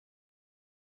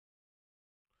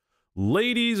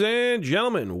Ladies and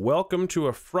gentlemen, welcome to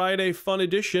a Friday fun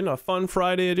edition, a fun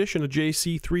Friday edition of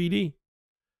JC3D.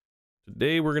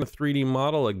 Today we're going to 3D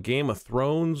model a Game of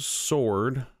Thrones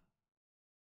sword.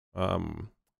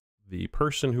 The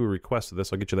person who requested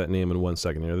this, I'll get you that name in 1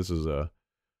 second here. This is a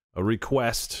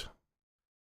request.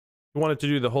 He wanted to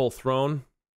do the whole throne,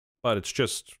 but it's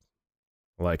just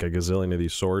like a gazillion of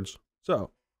these swords.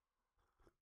 So,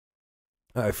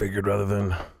 I figured rather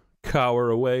than cower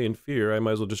away in fear, I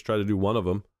might as well just try to do one of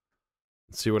them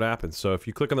and see what happens. So if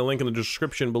you click on the link in the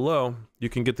description below, you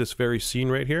can get this very scene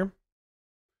right here.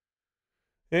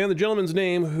 And the gentleman's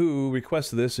name who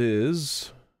requested this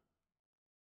is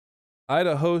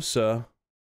Idahosa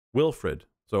Wilfred.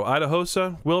 So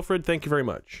Idahosa Wilfred, thank you very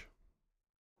much.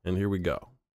 And here we go.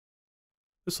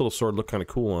 This little sword looked kind of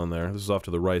cool on there. This is off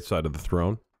to the right side of the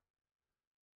throne.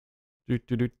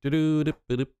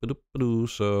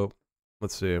 So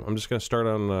let's see. I'm just going to start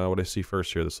on what I see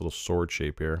first here, this little sword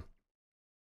shape here.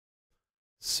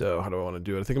 So how do I want to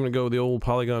do it? I think I'm going to go with the old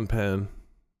polygon pen.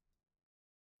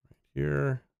 Right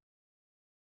here.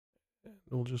 And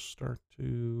we'll just start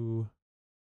to...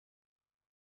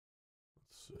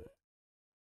 Let's see.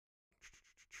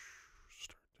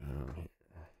 Start down here.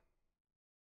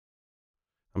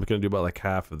 I'm going to do about like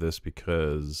half of this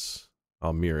because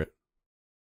I'll mirror it.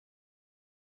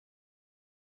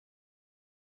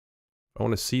 If I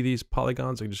want to see these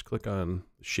polygons, I can just click on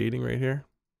the shading right here.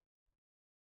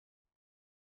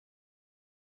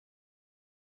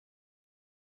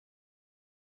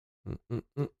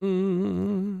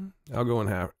 I'll go in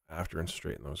half after and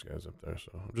straighten those guys up there.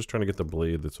 So I'm just trying to get the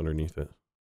blade that's underneath it.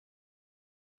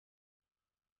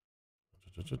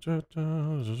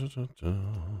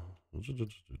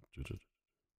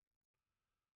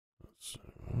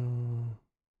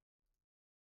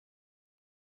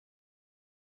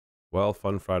 Well,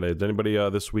 fun Friday. Did anybody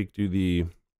this week do the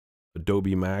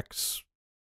Adobe Max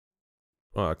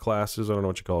classes? I don't know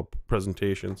what you call it,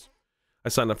 presentations. I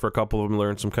signed up for a couple of them,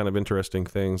 learned some kind of interesting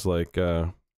things like,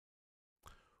 well,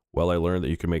 I learned that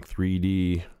you can make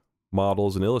 3D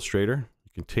models in Illustrator.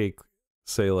 You can take,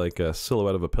 say, like a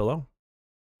silhouette of a pillow,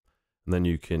 and then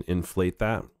you can inflate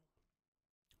that.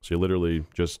 So you literally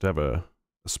just have a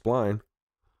spline,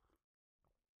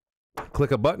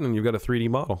 click a button, and you've got a 3D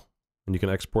model. And you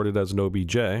can export it as an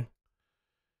OBJ. And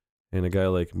a guy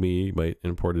like me might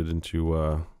import it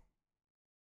into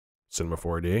Cinema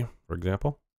 4D, for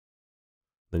example.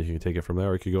 Then you can take it from there,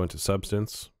 or you could go into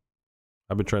Substance.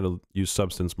 I've been trying to use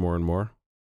Substance more and more.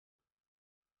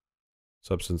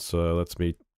 Substance lets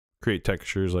me create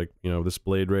textures like, you know, this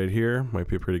blade right here might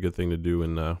be a pretty good thing to do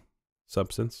in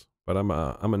Substance. But I'm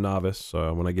a novice,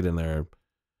 so when I get in there,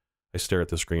 I stare at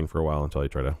the screen for a while until I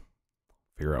try to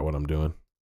figure out what I'm doing.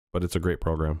 But it's a great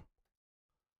program.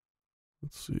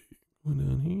 Let's see. Go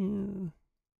down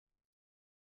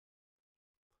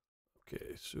here.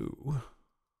 Okay, so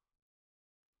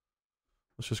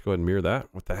let's just go ahead and mirror that.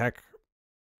 What the heck?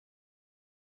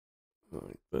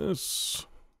 Like this.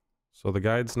 So the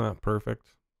guide's not perfect.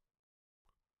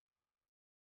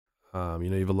 You know,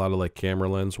 you have a lot of like camera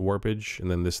lens warpage, and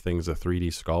then this thing's a 3D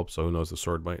sculpt, so who knows, the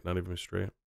sword might not even be straight.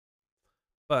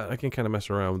 But I can kind of mess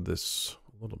around with this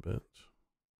a little bit.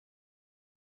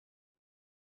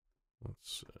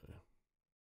 Let's see.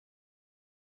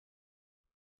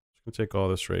 Just gonna take all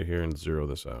this right here and zero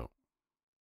this out.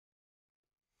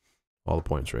 All the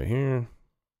points right here.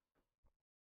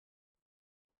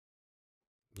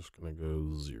 Just gonna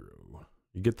go 0.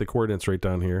 You get the coordinates right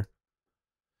down here.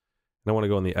 And I want to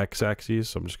go on the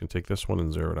x-axis, so I'm just gonna take this one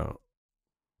and zero it out.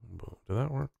 Boom. Did that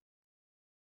work?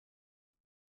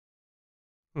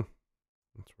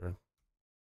 That's weird.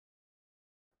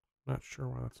 Not sure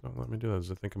why that's not letting me do that.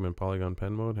 Does it think I'm in polygon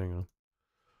pen mode? Hang on.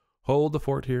 Hold the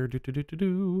fort here.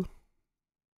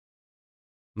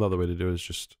 Another way to do it is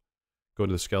just go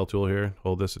to the scale tool here,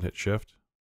 hold this and hit shift.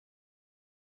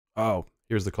 Oh,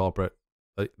 here's the culprit.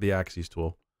 The axis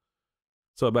tool.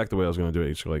 So back the way I was going to do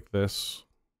it, just like this.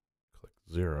 Click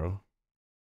 0.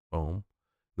 Boom.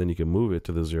 Then you can move it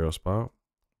to the 0 spot.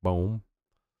 Boom.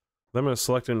 Then I'm going to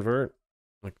select invert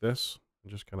like this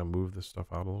and just kind of move this stuff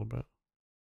out a little bit.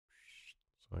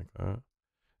 Like that.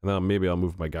 And then maybe I'll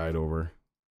move my guide over.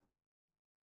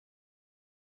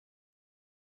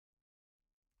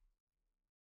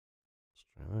 Let's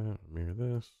try that. Mirror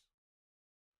this.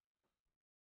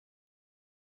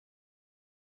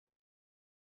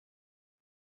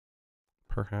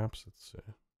 Perhaps, let's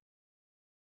see.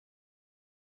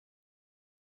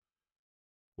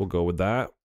 We'll go with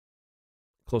that.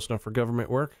 Close enough for government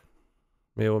work.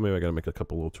 Maybe I gotta make a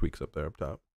couple little tweaks up there up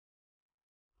top.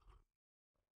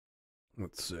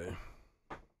 Let's see.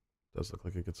 Does look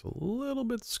like it gets a little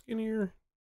bit skinnier.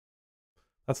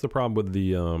 That's the problem with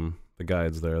the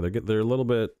guides there. They're a little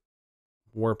bit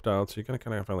warped out, so you gotta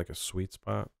kind of find like a sweet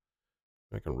spot.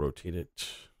 I can rotate it.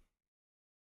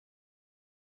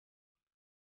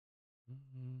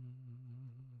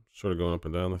 Sort of going up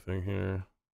and down the thing here.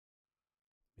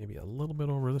 Maybe a little bit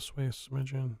over this way, a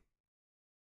smidgen.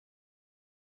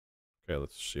 Okay,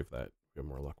 let's see if that we have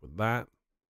more luck with that.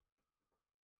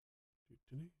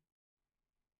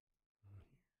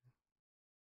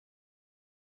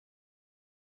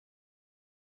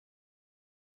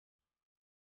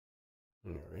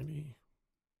 Alrighty.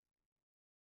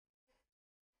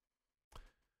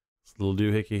 This little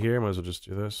doohickey here, might as well just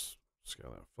do this.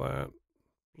 Scale that flat.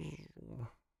 This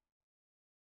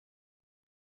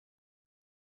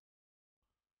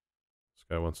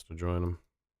guy wants to join him.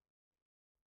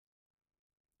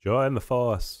 Join the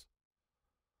force.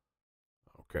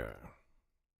 Okay.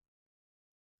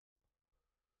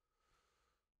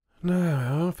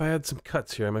 Now, if I had some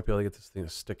cuts here, I might be able to get this thing to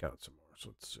stick out some more. So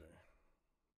let's see.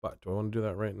 But do I want to do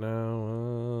that right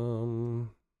now?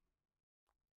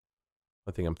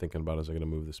 The thing I'm thinking about is I'm going to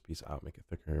move this piece out, make it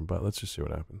thicker. But let's just see what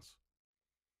happens.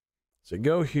 So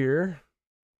go here.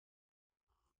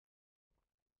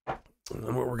 And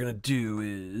then what we're going to do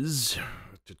is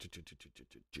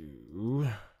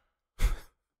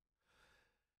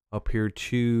up here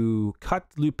to cut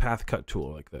loop path cut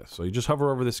tool like this. So you just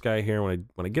hover over this guy here. When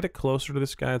I get it closer to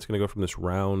this guy, it's going to go from this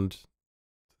round to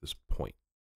this point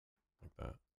like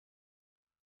that.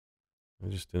 I'm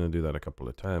just going to do that a couple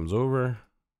of times over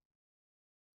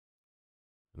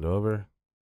and over.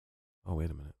 Oh, wait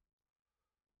a minute.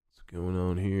 What's going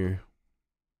on here?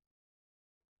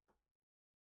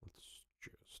 Let's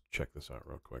just check this out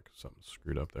real quick. Something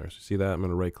screwed up there. So see that? I'm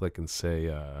going to right click and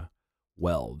say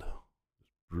weld.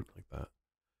 Just like that.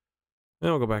 Then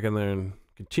we'll go back in there and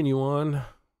continue on.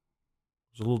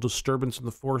 There's a little disturbance in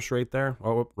the force right there.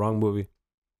 Oh, wrong movie.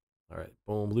 All right.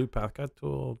 Boom. Loop path cut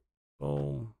tool.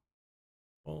 Boom.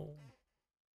 Boom.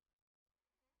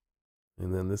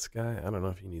 And then this guy, I don't know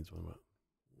if he needs one, but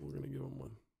we're going to give him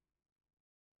one.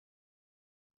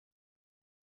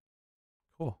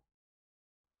 Cool.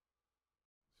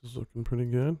 This is looking pretty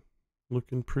good.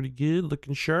 Looking pretty good.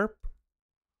 Looking sharp.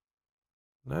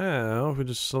 Now, if we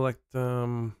just select, I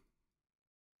don't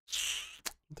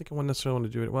think I want necessarily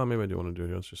want to do it. Well, maybe I do want to do it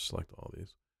here. Let's just select all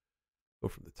these. Go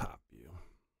from the top view.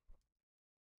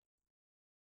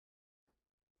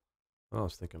 I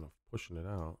was thinking of pushing it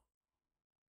out.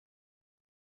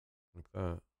 Like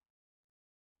that.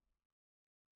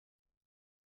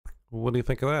 What do you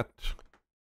think of that?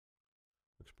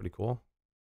 Looks pretty cool.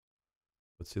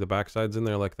 Let's see the backsides in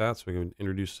there like that, so we can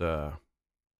introduce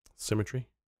symmetry.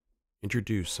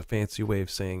 Introduce, a fancy way of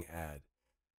saying add.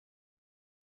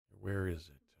 Where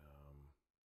is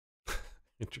it?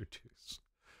 Introduce.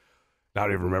 I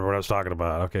don't even remember what I was talking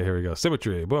about. Okay, here we go.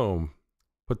 Symmetry. Boom.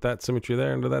 Put that symmetry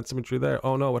there into that symmetry there.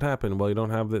 Oh no, what happened? Well, you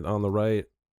don't have it on the right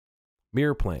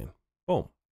mirror plane. Boom.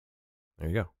 There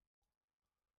you go.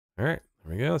 All right,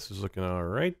 there we go. This is looking all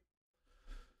right.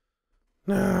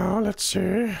 Now, let's see.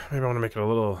 Maybe I want to make it a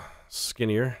little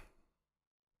skinnier.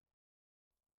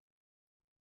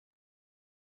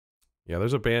 Yeah,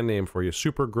 there's a band name for you.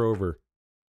 Super Grover.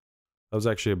 That was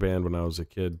actually a band when I was a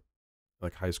kid.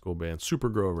 Like high school band. Super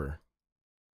Grover.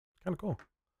 Kind of cool.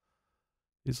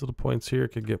 These little points here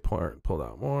could get pulled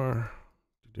out more.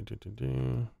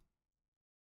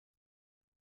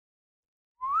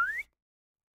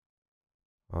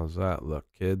 How's that look,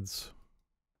 kids?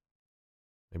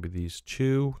 Maybe these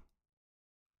two.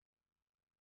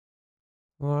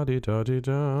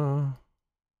 La-di-da-di-da.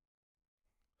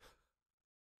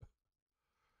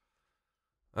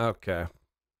 Okay.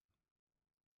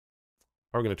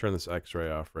 We're going to turn this X-ray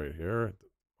off right here at the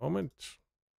moment.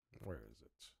 Where is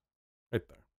it? Right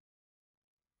there.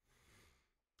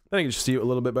 I think you just see it a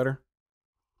little bit better.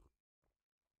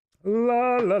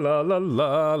 La la la la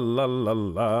la la la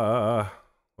la.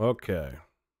 Okay.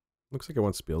 Looks like it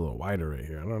wants to be a little wider right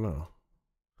here. I don't know.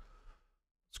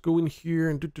 Let's go in here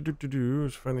and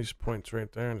Let's find these points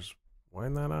right there and just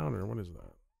widen that out, or what is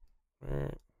that?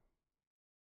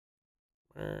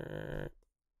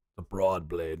 The broad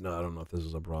blade. No, I don't know if this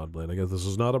is a broad blade. I guess this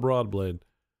is not a broad blade.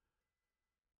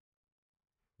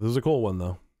 This is a cool one,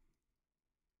 though.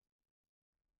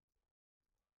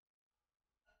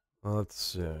 Let's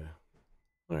see. All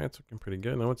right, it's looking pretty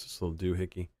good. Now, what's this little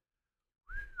doohickey?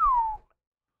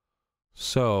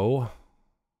 So,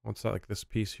 what's that, like this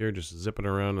piece here? Just zipping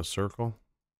around a circle.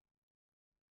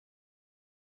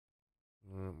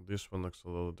 This one looks a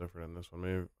little different than this one.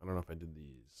 Maybe, I don't know if I did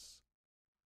these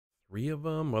 3 of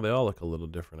them? Well, they all look a little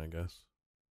different, I guess.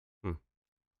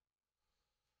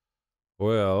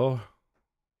 Well,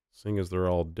 seeing as they're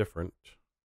all different,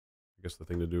 I guess the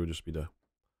thing to do would just be to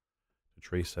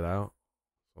trace it out.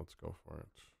 So let's go for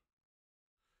it.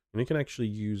 And you can actually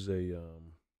use a,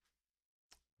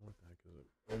 what the heck is it?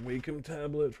 A Wacom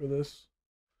tablet for this.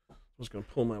 I'm just going to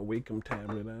pull my Wacom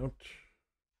tablet out.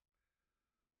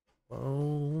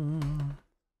 Boom.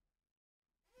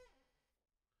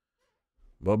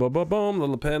 Boom.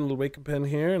 Little pen, little Wacom pen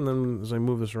here. And then as I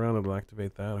move this around, it'll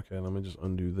activate that. Okay, let me just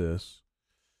undo this.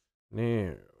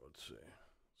 Now, let's see.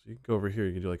 So you can go over here.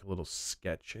 You can do like a little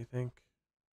sketch, I think.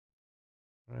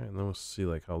 All right, and then we'll see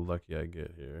like how lucky I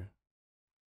get here.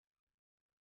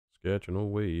 Sketching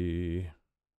away.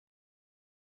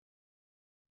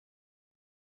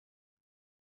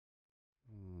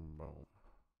 Boom.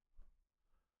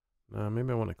 Now,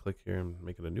 maybe I want to click here and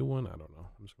make it a new one. I don't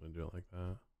know. I'm just going to do it like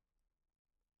that.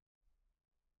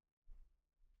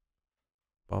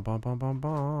 Bom, bom, bom, bom,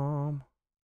 bom.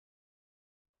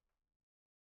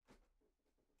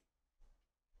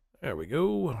 There we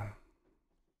go.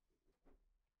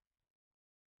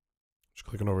 Just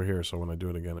clicking over here so when I do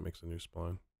it again, it makes a new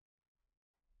spline.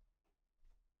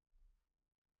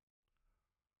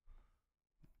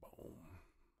 Boom.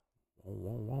 Boom,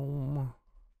 boom, boom.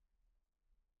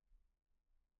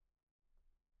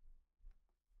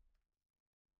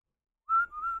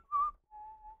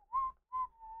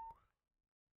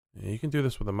 Yeah, you can do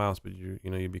this with a mouse, but you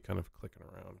know, you'd be kind of clicking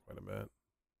around quite a bit.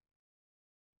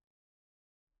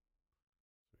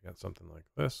 We got something like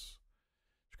this.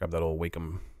 Just grab that old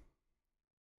Wacom.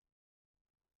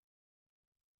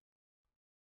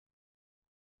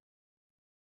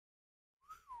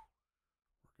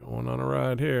 We're going on a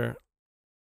ride here.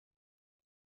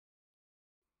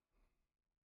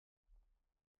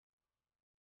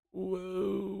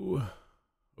 Whoa.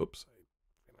 Oops.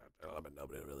 But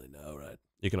nobody really know, right?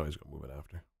 You can always go move it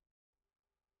after.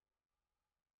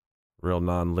 Real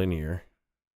non-linear.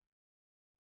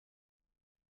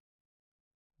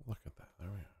 Look at that. There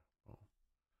we are. Oh.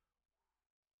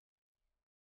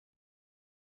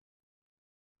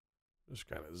 Just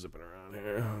kind of zipping around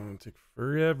here. It'll take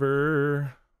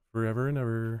forever. Forever and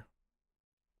ever.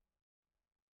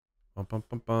 Bum, bum,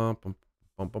 bum, bum, bum,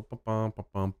 bum, bum, bum, bum, bum,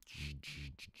 bum.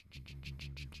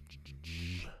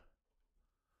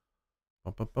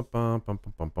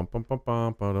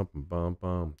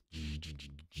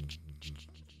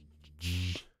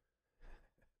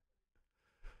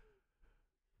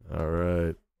 All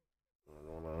right.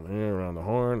 Going on here around the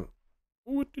horn.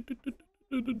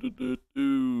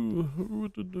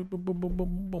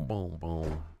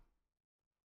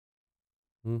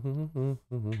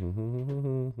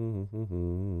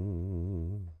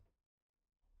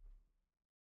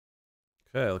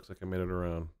 Okay, looks like I made it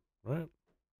around. Right?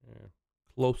 Yeah.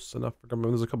 Close enough for coming.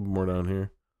 There's a couple more down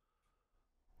here.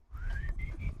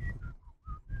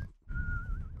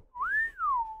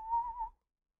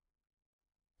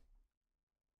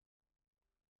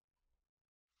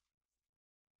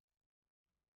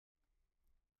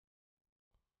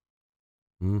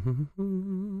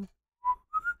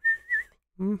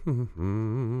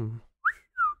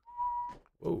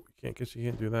 Whoa, you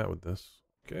can't do that with this.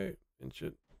 Okay, inch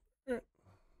it.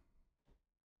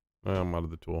 I'm out of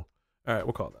the tool. All right,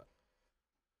 we'll call that.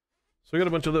 So we got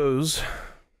a bunch of those.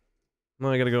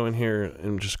 Now I gotta go in here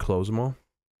and just close them all.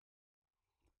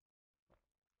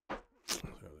 So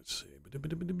let's see.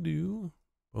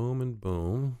 Boom and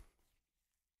boom.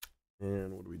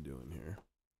 And what are we doing here?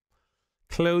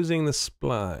 Closing the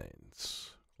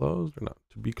splines. Closed or not?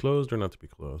 To be closed or not to be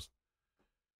closed?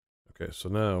 Okay, so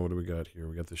now what do we got here?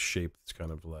 We got this shape that's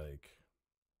kind of like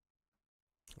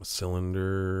a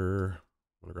cylinder.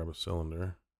 I'm gonna grab a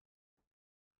cylinder.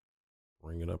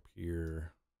 Bring it up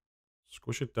here.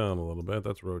 Squish it down a little bit.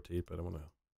 That's rotate, but I want to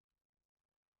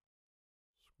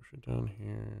squish it down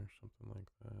here, something like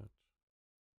that.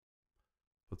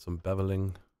 Put some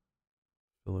beveling,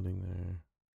 filleting there.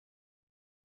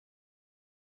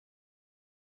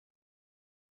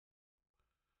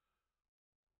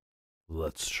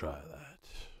 Let's try that.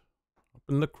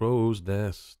 Open the crow's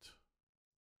nest.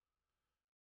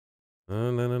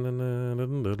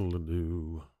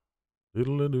 Diddle-a-doo.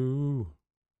 Diddle-a-doo.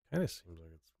 Kind of seems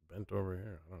like it's bent over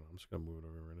here. I don't know. I'm just going to move it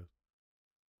over where it is.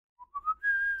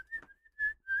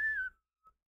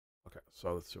 Okay,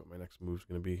 so let's see what my next move's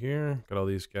going to be here. Got all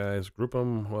these guys. Group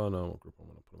them. Well, no, I won't group them.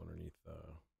 I'm going to put them underneath.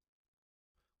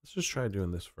 Let's just try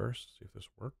doing this first. See if this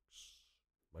works.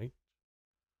 Might.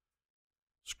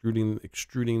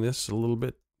 Extruding this a little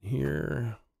bit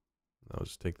here. I'll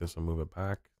just take this and move it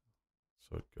back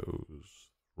so it goes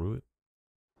through it.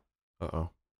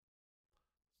 Uh-oh.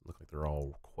 Look like they're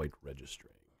all quite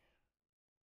registering.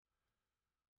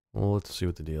 Well, let's see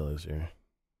what the deal is here.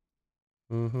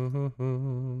 Oh,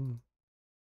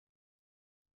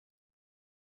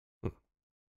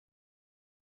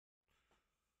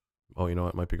 you know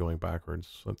what? It might be going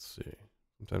backwards. Let's see.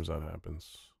 Sometimes that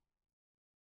happens.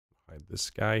 Hide this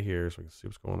guy here so we can see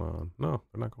what's going on. No,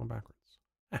 they're not going backwards.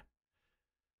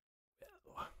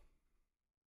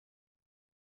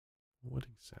 What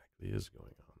exactly is going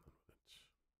on with it?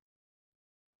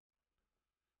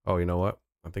 Oh, you know what?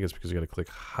 I think it's because you got to click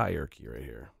hierarchy right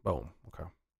here. Boom. Okay.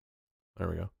 There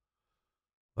we go.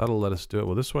 That'll let us do it.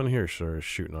 Well, this one here sure is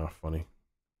shooting off funny.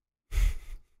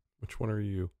 Which one are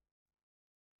you?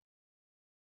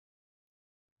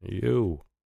 You.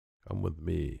 Come with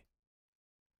me.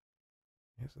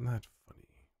 Isn't that funny?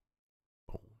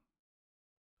 Boom.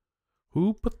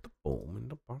 Who put the boom in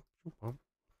the box?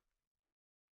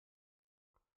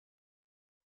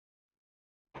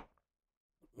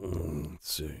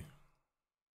 Let's see.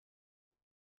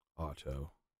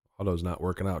 Auto. Auto's not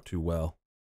working out too well.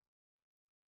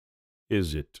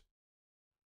 Is it? It's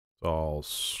all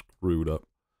screwed up.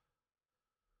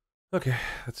 Okay,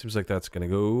 that seems like that's gonna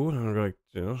go. I'm like,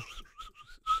 you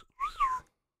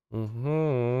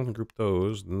know, group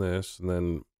those and this, and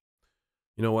then,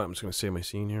 you know what? I'm just gonna save my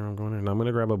scene here. I'm going in, and I'm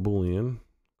gonna grab a boolean,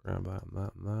 grab that and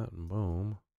that and that, and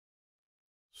boom.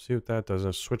 See what that does.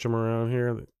 I switch them around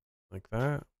here like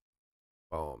that.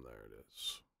 Boom, there it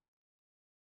is.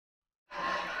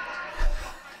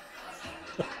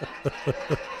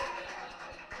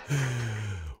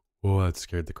 Oh, that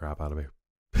scared the crap out of me.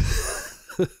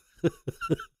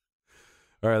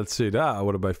 All right, let's see.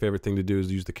 One of my favorite thing to do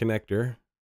is use the connector.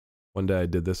 One day I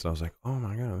did this and I was like, oh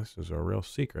my god, this is a real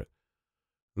secret.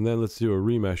 And then let's do a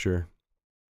remesher.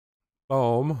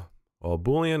 Boom. Well, a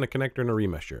boolean, a connector, and a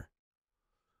remesher.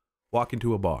 Walk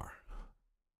into a bar.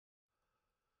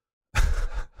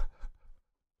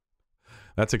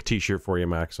 That's a t-shirt for you,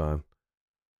 Maxon.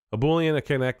 A boolean, a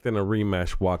connect, and a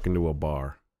remesh walk into a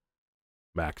bar.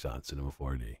 Maxon Cinema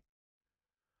 4D.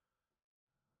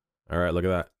 All right, look at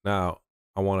that. Now,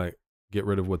 I want to get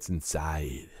rid of what's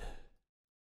inside.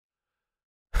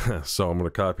 So I'm going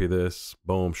to copy this.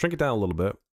 Boom. Shrink it down a little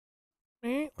bit.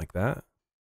 Like that.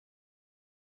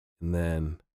 And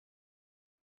then,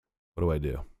 what do I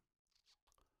do?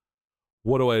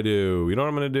 What do I do? You know what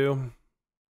I'm going to do?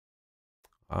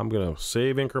 I'm going to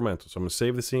save incremental. So I'm going to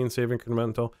save the scene, save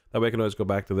incremental. That way I can always go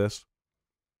back to this.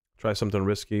 Try something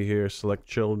risky here. Select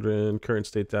children, current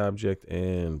state object,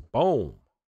 and boom.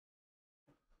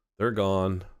 They're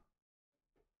gone.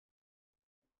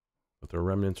 But their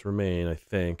remnants remain, I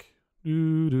think.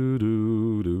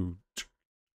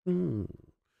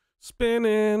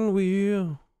 Spinning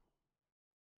wheel.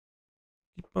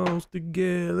 Keep on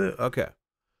together. Okay.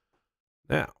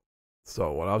 Now,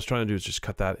 so what I was trying to do is just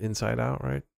cut that inside out,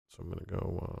 right? So I'm going to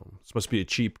go, this must be a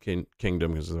cheap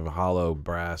kingdom because of hollow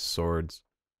brass swords.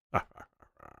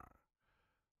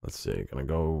 Let's see, gonna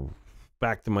go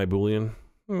back to my boolean.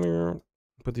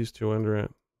 Put these two under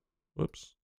it.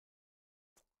 Whoops.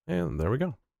 And there we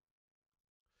go.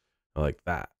 I like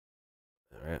that.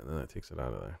 All right, and then that takes it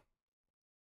out of there.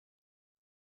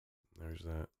 There's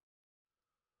that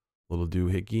little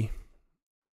doohickey.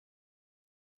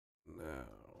 Now,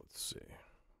 let's see.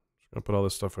 Just gonna put all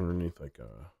this stuff underneath like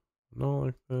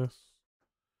like this.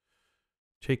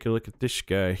 Take a look at this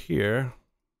guy here.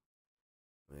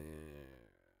 And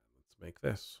let's make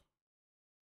this.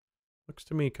 Looks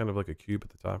to me kind of like a cube at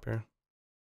the top here.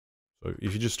 So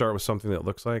if you just start with something that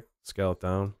looks like, scale it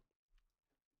down.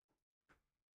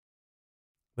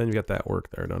 Then you got that work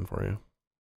there done for you.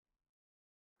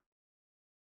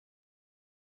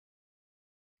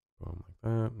 Boom, like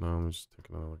that. Now I'm just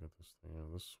taking another look at this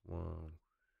thing. This one.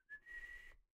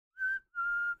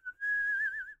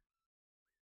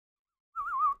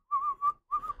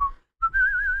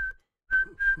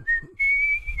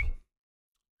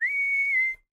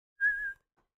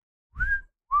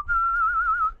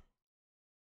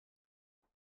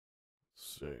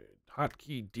 See,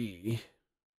 hotkey D.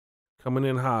 Coming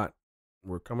in hot.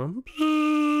 We're coming.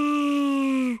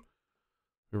 We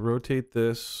rotate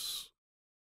this.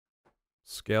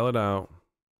 Scale it out.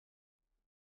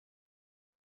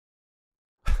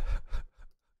 Let's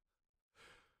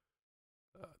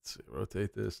see.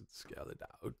 Rotate this and scale it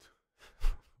out.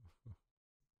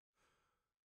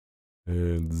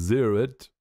 And zero it.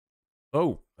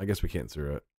 Oh, I guess we can't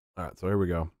zero it. All right, so here we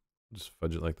go. Just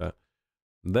fudge it like that.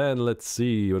 Then let's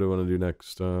see. What do I want to do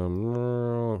next?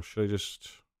 Should I just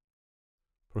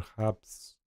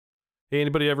perhaps? Hey,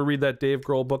 anybody ever read that Dave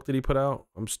Grohl book that he put out?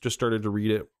 I'm just started to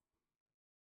read it.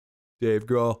 Dave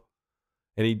Grohl.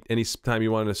 Any time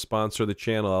you want to sponsor the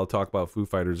channel, I'll talk about Foo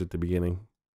Fighters at the beginning.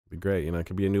 It'd be great. You know, it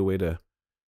could be a new way to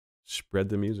spread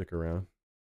the music around.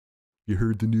 You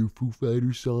heard the new Foo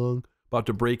Fighters song? About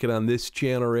to break it on this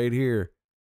channel right here.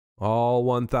 All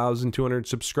 1,200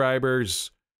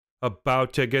 subscribers.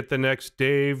 About to get the next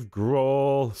Dave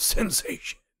Grohl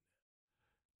sensation.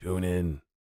 Tune in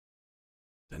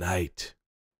tonight.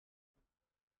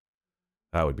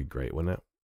 That would be great, wouldn't it?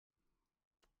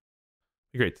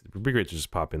 It'd be great to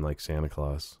just pop in like Santa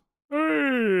Claus.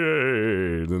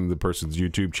 Hey! Then the person's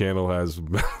YouTube channel has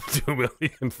 2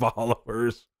 million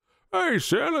followers. Hey,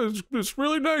 Santa, it's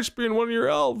really nice being one of your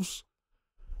elves.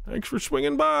 Thanks for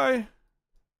swinging by.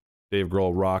 Dave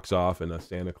Grohl rocks off in a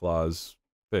Santa Claus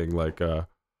thing like, well,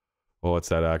 what's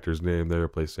that actor's name there?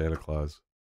 Plays Santa Claus.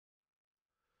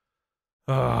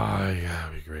 Oh, yeah,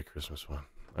 that'd be a great Christmas one.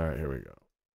 All right, here we go.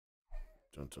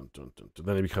 Dun, dun, dun, dun, dun.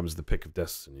 Then he becomes the pick of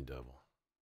destiny devil.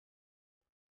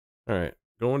 All right,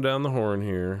 going down the horn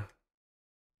here.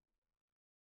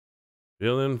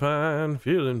 Feeling fine,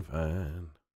 feeling fine.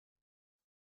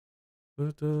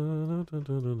 Okay,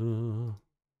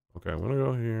 I'm gonna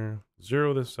go here,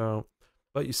 zero this out.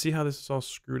 But you see how this is all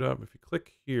screwed up? If you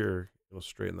click here, it'll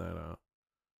straighten that out.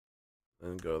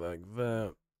 And go like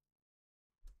that.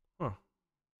 Huh.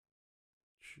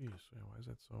 Jeez, why is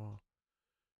that so off?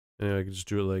 And I can just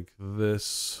do it like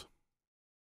this.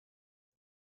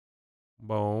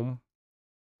 Boom.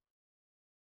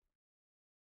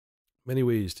 Many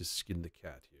ways to skin the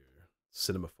cat here.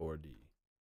 Cinema 4D.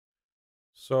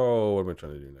 So, what am I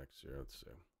trying to do next here? Let's see.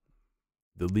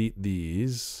 Delete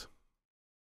these.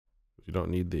 You don't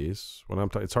need these. When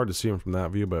it's hard to see them from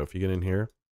that view, but if you get in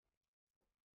here,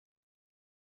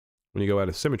 when you go out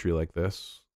of symmetry like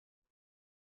this,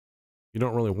 you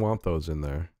don't really want those in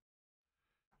there.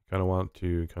 You kind of want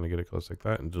to kind of get it close like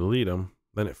that and delete them.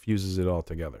 Then it fuses it all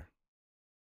together.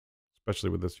 Especially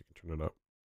with this, you can turn it up.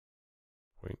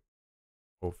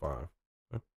 0.05.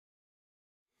 Okay.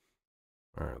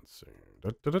 All right, let's see.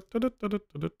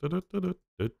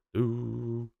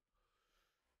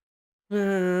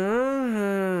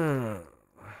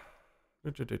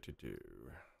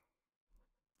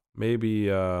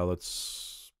 Maybe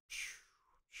let's.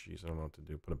 Jeez, I don't know what to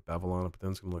do. Put a bevel on it, but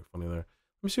then it's gonna look funny there.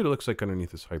 Let me see what it looks like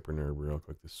underneath this hypernerd real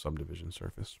quick. This subdivision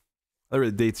surface. That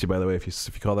really dates you, by the way, if you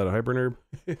call that a hypernerd.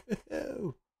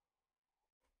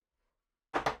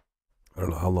 I don't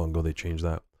know how long ago they changed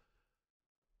that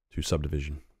to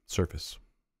subdivision surface.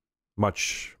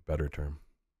 Much better term.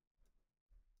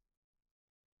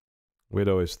 We'd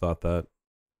always thought that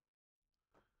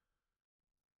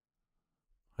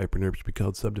hypernerd should be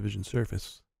called subdivision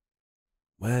surface.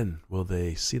 When will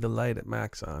they see the light at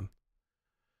Maxon?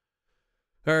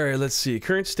 All right, let's see.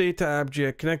 Current state to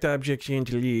object, connect object, change,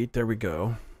 delete. There we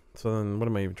go. So then what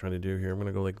am I even trying to do here? I'm going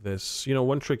to go like this. You know,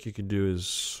 one trick you could do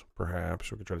is perhaps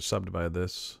we could try to subdivide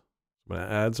this. I'm going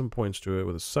to add some points to it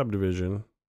with a subdivision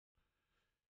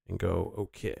and go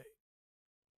okay.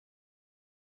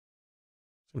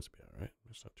 Seems to be all right.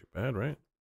 It's not too bad, right?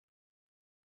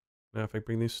 Now if I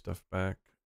bring these stuff back,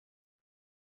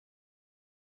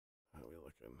 how are we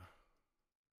looking?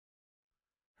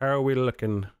 How are we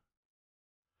looking?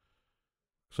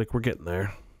 Looks like we're getting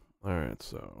there. All right,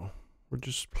 so we're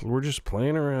just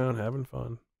playing around, having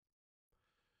fun.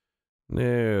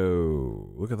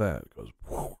 No, look at that. It goes.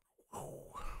 Whoo,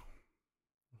 whoo.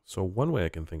 So one way I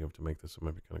can think of to make this, it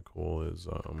might be kind of cool, is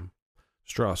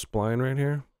just draw a spline right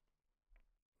here.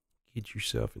 Get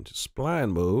yourself into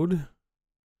spline mode.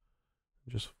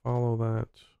 Just follow that.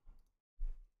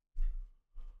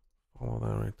 Follow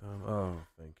that right down. Oh,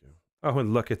 thank you. Oh,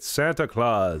 and look, it's Santa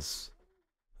Claus.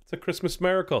 It's a Christmas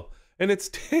miracle. And it's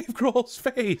Dave Grohl's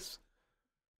face.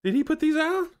 Did he put these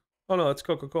out? Oh, no, that's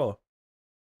Coca-Cola.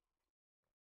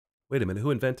 Wait a minute.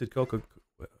 Who invented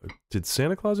Coca-Cola? Did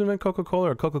Santa Claus invent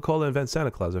Coca-Cola or Coca-Cola invent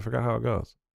Santa Claus? I forgot how it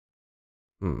goes.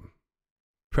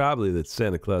 Probably that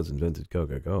Santa Claus invented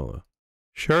Coca-Cola.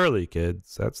 Surely,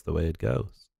 kids, that's the way it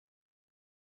goes.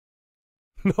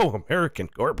 No American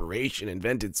corporation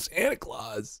invented Santa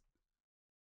Claus.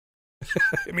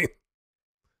 I mean,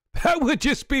 that would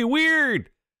just be weird.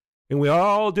 And we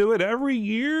all do it every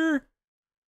year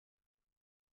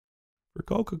for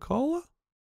Coca-Cola?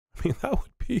 I mean, that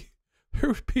would be, there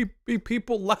would be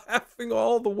people laughing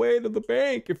all the way to the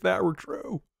bank if that were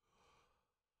true.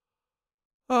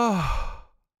 Ah.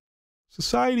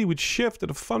 Society would shift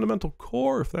at a fundamental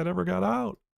core if that ever got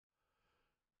out.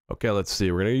 Okay, let's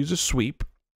see. We're going to use a sweep.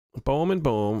 Boom and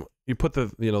boom. You put the,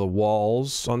 you know, the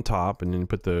walls on top, and then you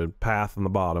put the path on the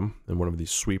bottom in one of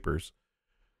these sweepers.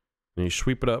 And you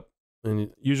sweep it up,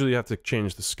 and usually you have to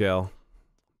change the scale.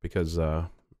 because the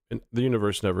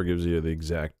universe never gives you the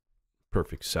exact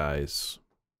perfect size.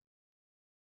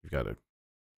 You've got to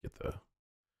get the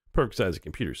perfect size the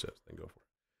computer says, then go for it.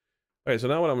 All right, so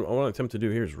now what I want to attempt to do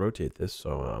here is rotate this.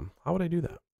 So how would I do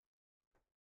that?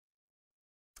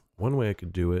 One way I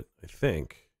could do it, I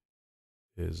think,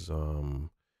 is I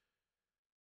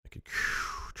could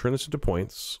turn this into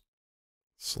points,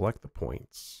 select the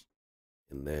points,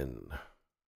 and then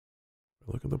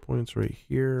look at the points right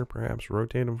here, perhaps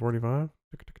rotate them 45.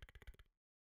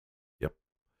 Yep.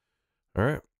 All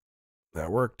right.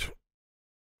 That worked.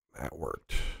 That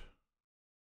worked.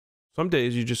 Some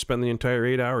days you just spend the entire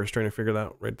 8 hours trying to figure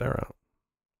that right there out.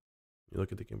 You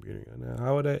look at the computer and go, now,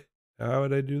 how would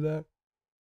I do that?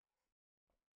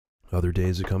 Other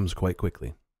days it comes quite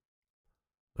quickly.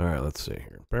 All right, let's see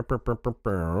here.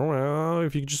 Well,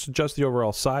 if you just adjust the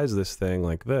overall size of this thing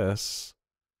like this,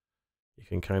 you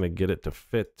can kind of get it to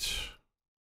fit the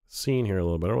scene here a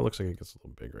little bit. Oh, it looks like it gets a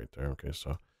little big right there. Okay,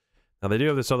 so now they do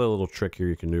have this other little trick here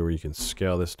you can do where you can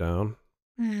scale this down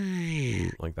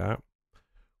like that,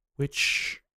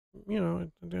 which, you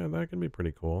know, yeah, that can be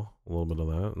pretty cool. A little bit of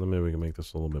that, and then maybe we can make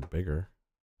this a little bit bigger.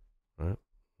 All right,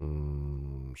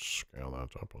 scale that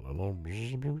up a little.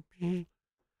 And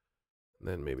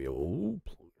then maybe bring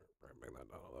that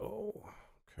down a little.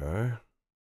 Okay.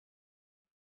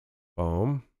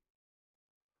 Boom.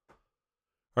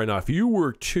 All right, now if you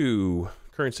were to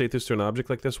current state this to an object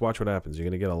like this, watch what happens. You're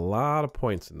going to get a lot of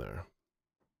points in there.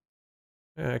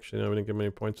 Actually, no, we didn't get many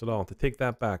points at all. To take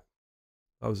that back,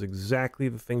 that was exactly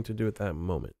the thing to do at that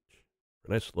moment.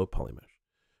 A nice low poly mesh.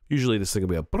 Usually this thing will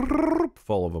be a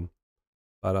full of them.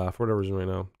 But for whatever reason right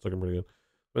now, it's looking pretty good.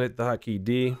 I'm going to hit the hotkey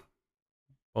D.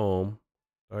 Boom.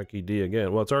 Hotkey D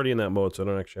again. Well, it's already in that mode, so I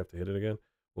don't actually have to hit it again.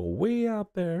 Well, way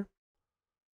out there.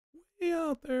 Way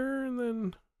out there, and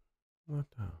then what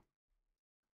the?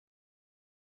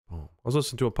 Boom. I was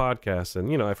listening to a podcast, and,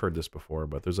 you know, I've heard this before,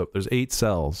 but there's 8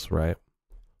 cells, right?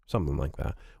 Something like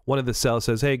that. One of the cells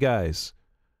says, hey, guys,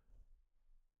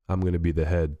 I'm going to be the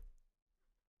head.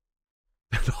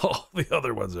 And all the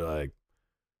other ones are like,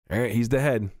 all right, he's the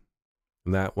head.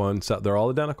 And that one, so they're all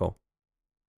identical.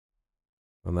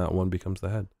 And that one becomes the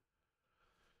head.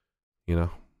 You know?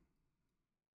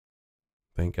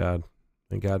 Thank God.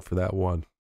 Thank God for that one.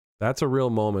 That's a real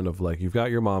moment of, like, you've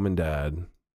got your mom and dad,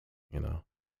 you know.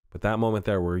 But that moment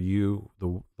there where you,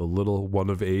 the little one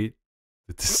of 8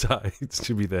 that decides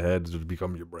to be the head, to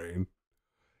become your brain,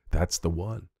 that's the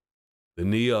one. The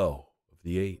Neo of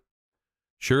the 8.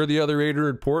 Sure, the other 8 are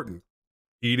important.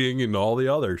 Eating and all the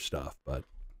other stuff, but,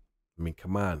 I mean,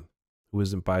 come on. Who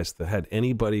isn't biased to the head?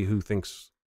 Anybody who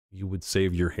thinks you would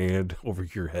save your hand over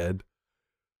your head,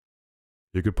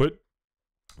 you could put,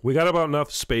 we got about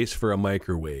enough space for a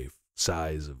microwave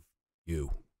size of you.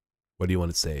 What do you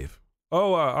want to save?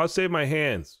 Oh, I'll save my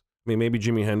hands. I mean, maybe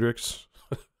Jimi Hendrix.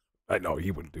 I know he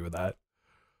wouldn't do that.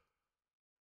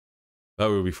 That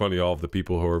would be funny. All of the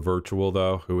people who are virtual,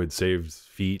 though, who had saved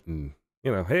feet and,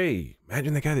 you know, hey,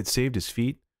 imagine the guy that saved his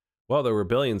feet. Well, there were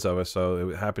billions of us, so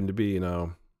it happened to be, you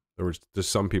know, there was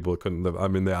just some people that couldn't live. I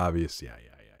mean, the obvious. Yeah.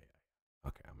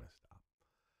 Okay, I'm going to stop.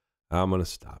 I'm going to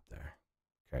stop there.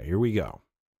 Okay, here we go.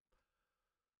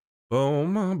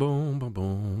 Boom, boom, boom,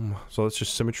 boom. So let's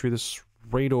just symmetry this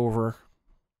right over.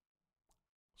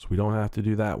 So we don't have to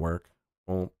do that work.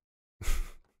 Boom.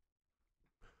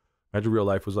 Imagine real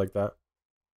life was like that.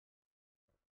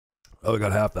 Oh, we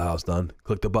got half the house done.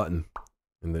 Click the button.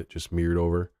 And it just mirrored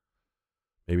over.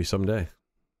 Maybe someday.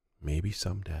 Maybe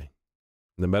someday.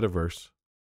 In the metaverse.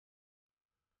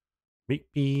 Meet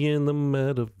me in the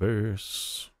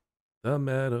metaverse. The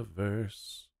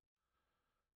metaverse.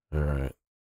 All right.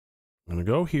 I'm going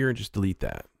to go here and just delete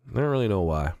that. I don't really know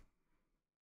why.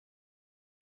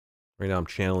 Right now I'm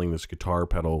channeling this guitar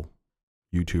pedal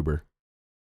YouTuber.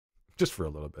 Just for a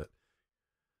little bit.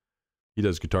 He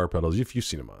does guitar pedals. If you've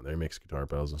seen him on there, he makes guitar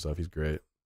pedals and stuff. He's great.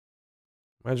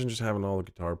 Imagine just having all the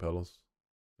guitar pedals.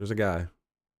 There's a guy.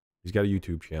 He's got a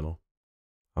YouTube channel.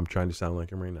 I'm trying to sound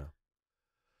like him right now.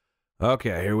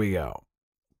 Okay, here we go.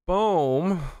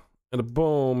 Boom. And a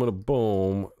boom and a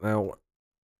boom. Now,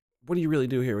 what do you really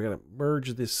do here? We got to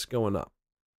merge this going up.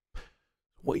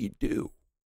 What you do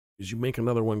is you make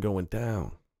another one going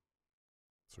down.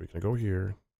 So we're going to go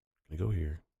here. Going to go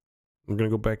here. I'm going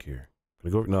to go back here.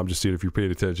 No, I'm just seeing if you're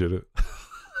paying attention.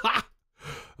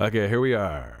 Okay, here we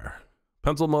are.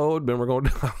 Pencil mode, then we're going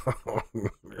down.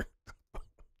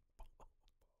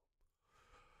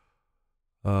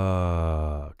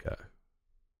 Okay.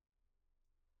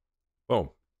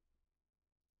 Boom.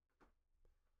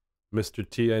 Mr.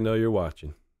 T, I know you're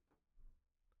watching.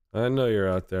 I know you're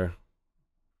out there.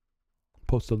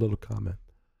 Post a little comment.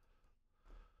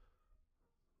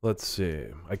 Let's see.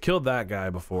 I killed that guy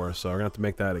before, so we're gonna have to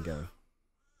make that again.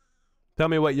 Tell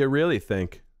me what you really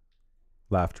think.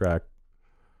 Laugh track.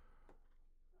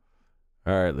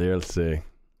 All right, let's see.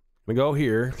 We go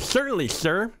here. Certainly,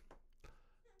 sir.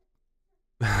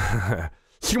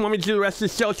 So you want me to do the rest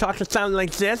of the show talking sound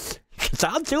like this? Because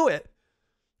I'll do it.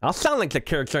 I'll sound like the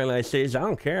character like this. I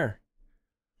don't care.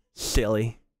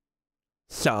 Silly.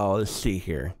 So, let's see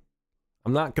here.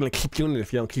 I'm not going to keep doing it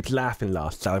if you don't keep laughing,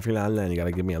 Lost. So if you're not learning, you got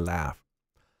to give me a laugh.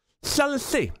 So, let's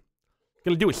see.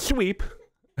 Going to do a sweep.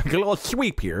 Get a little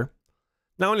sweep here.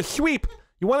 Now, in the sweep,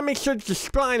 you want to make sure that the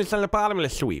spline is on the bottom of the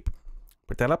sweep.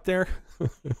 Put that up there.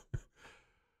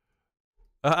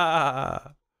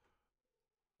 Ha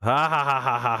ha ha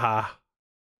ha ha ha.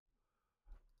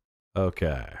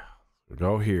 Okay. We'll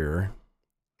go here.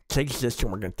 Take this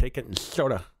and we're going to take it and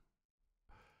sort of.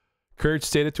 Current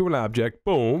state it to an object.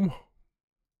 Boom.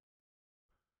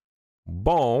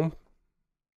 Boom.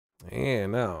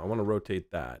 And now I want to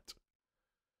rotate that.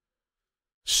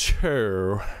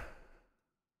 So.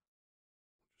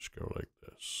 Just go like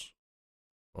this.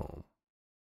 Boom.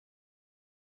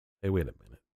 Hey, wait a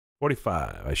minute.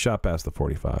 45. I shot past the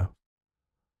 45.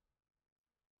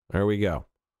 There we go.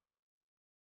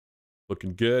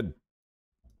 Looking good.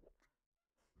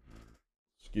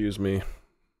 Excuse me.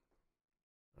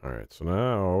 All right, so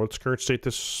now let's current state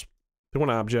this to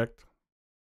an object.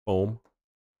 Boom.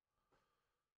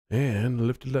 And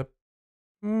lift it up.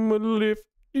 Lift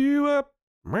you up.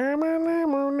 Now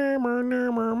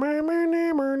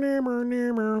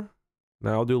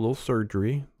I'll do a little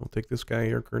surgery. I'll take this guy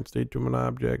here, current state to an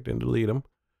object, and delete him.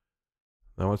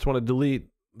 Now I just want to delete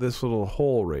this little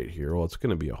hole right here. Well, it's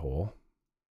going to be a hole.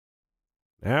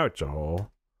 Now it's a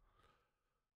hole.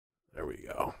 There we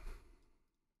go.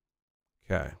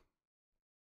 Okay.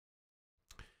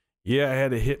 Yeah, I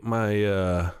had to hit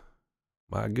my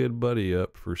my good buddy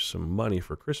up for some money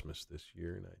for Christmas this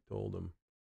year, and I told him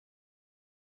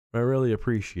I really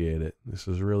appreciate it. This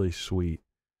is really sweet.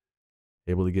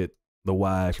 Able to get the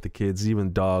wife, the kids,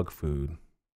 even dog food.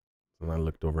 And I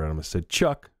looked over at him and said,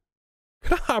 Chuck,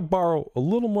 can I borrow a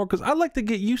little more? Because I'd like to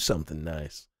get you something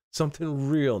nice. Something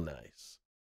real nice.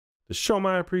 To show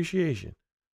my appreciation.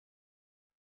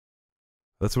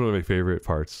 That's one of my favorite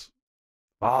parts.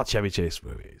 All Chevy Chase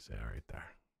movies. Yeah, right there.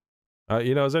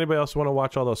 You know, does anybody else want to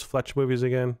watch all those Fletch movies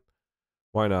again?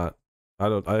 Why not?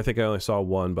 I think I only saw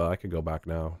one, but I could go back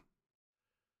now.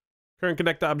 Current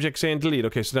connect objects and delete.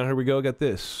 Okay, so now here we go. Got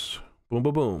this. Boom,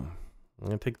 boom, boom. I'm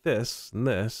going to take this, and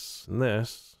this, and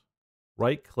this.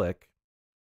 Right click.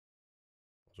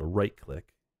 So right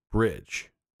click.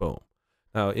 Bridge. Boom.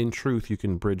 Now, in truth, you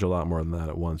can bridge a lot more than that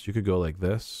at once. You could go like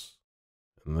this,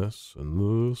 and this, and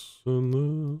this, and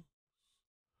this.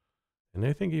 And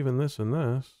I think even this and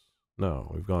this. No,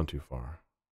 we've gone too far.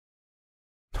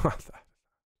 Not that.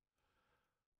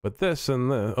 But this and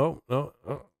this. Oh, no.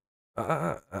 Oh.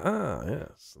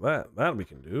 Yes. That we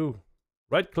can do.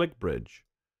 Right click bridge.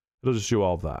 It'll just do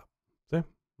all of that. See?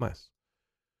 Nice.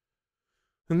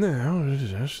 And now,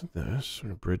 this. We're going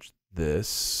to bridge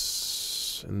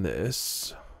this and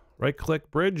this. Right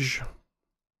click bridge.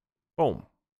 Boom.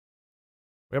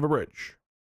 We have a bridge.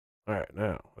 All right,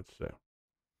 now, let's see.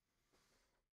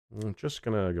 I'm just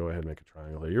going to go ahead and make a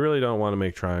triangle here. You really don't want to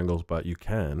make triangles, but you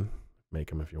can make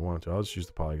them if you want to. I'll just use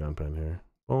the polygon pen here.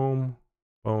 Boom,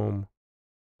 boom,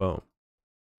 boom.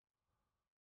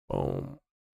 Boom,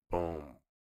 boom,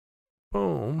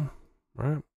 boom. All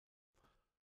right.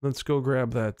 Let's go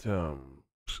grab that,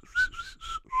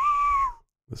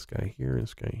 this guy here,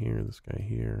 this guy here, this guy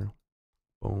here.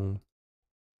 Boom.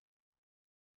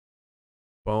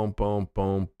 Boom, boom,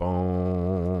 boom,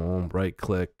 boom. Right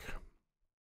click.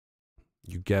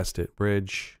 You guessed it,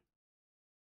 bridge.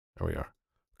 There we are.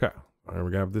 Okay. All right,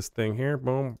 we got this thing here.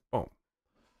 Boom, boom.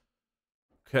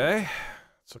 Okay.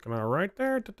 It's looking all right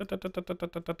there.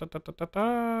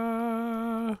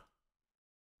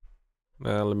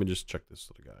 Now, let me just check this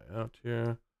little guy out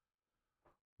here.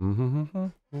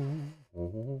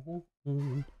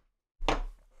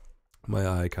 My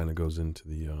eye kind of goes into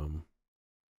the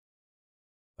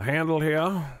handle here.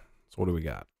 So what do we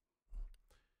got?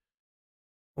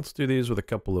 Let's do these with a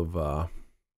couple of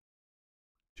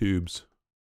tubes.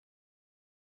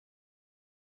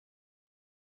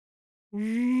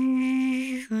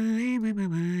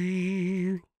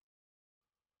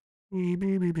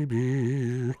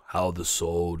 How the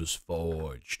soul is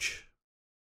forged.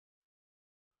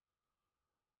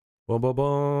 Bum bum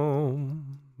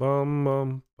bum bum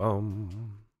bum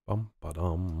bum bum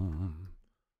ba-dum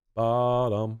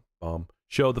ba-dum bum.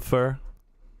 Show the fur.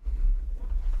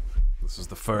 This is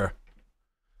the fur.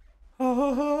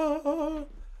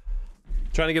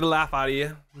 Trying to get a laugh out of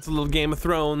you. It's a little Game of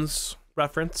Thrones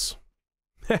reference.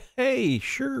 Hey,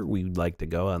 sure, we'd like to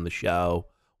go on the show.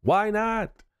 Why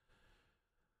not?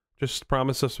 Just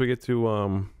promise us we get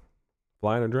to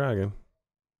fly in a dragon.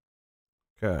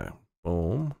 Okay,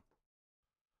 boom.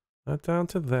 That down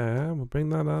to there. We'll bring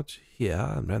that out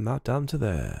here and bring that down to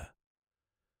there.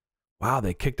 Wow,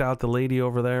 they kicked out the lady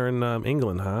over there in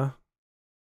England, huh?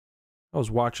 I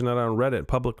was watching that on Reddit,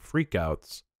 public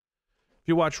freakouts. If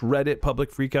you watch Reddit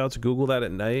public freakouts, Google that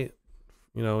at night,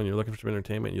 you know, when you're looking for some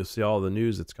entertainment, you'll see all the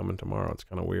news that's coming tomorrow. It's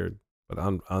kind of weird. But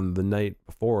on the night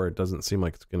before, it doesn't seem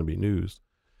like it's going to be news.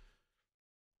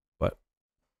 But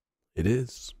it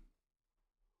is.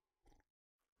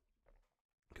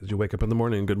 Because you wake up in the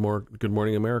morning, Good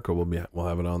Morning America will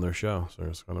have it on their show. So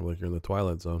it's kind of like you're in the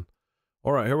Twilight Zone.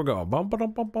 All right, here we go. Bum,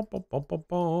 ba-dum, bum, bum, bum, bum, bum,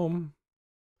 bum.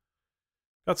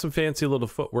 Got some fancy little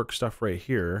footwork stuff right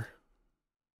here.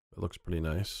 It looks pretty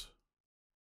nice.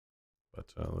 But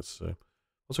let's see.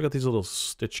 Also got these little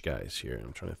stitch guys here.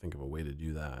 I'm trying to think of a way to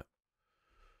do that.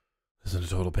 Is it a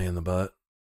total pain in the butt?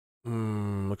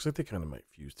 Looks like they kind of might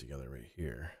fuse together right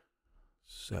here.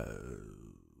 So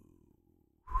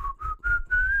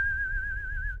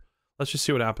let's just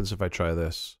see what happens if I try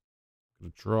this. I'm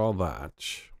going to draw that.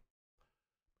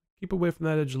 Keep away from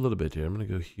that edge a little bit here. I'm going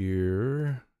to go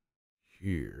here.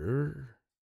 Here.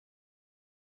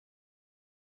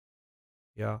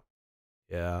 Yeah.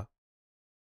 Yeah.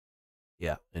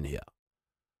 Yeah. And here.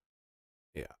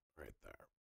 Yeah. Right there.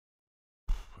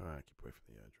 Alright, keep away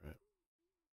from the edge, right?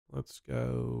 Let's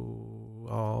go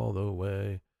all the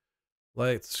way.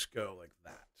 Let's go like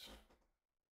that.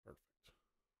 Perfect.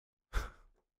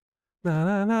 Na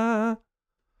na na.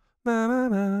 Na na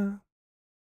na.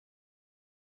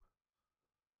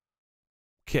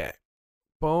 Okay.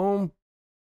 Boom.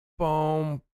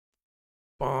 Boom.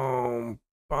 Boom.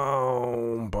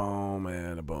 Boom. Boom.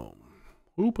 And a boom.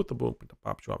 Who put the boom at the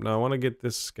pop shop? Now I want to get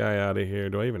this guy out of here.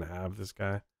 Do I even have this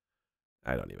guy?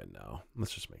 I don't even know.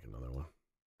 Let's just make another one.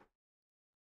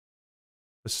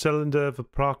 A cylinder of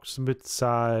approximate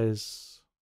size.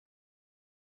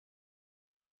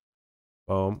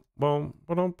 Boom, boom,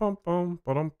 boom, boom, boom,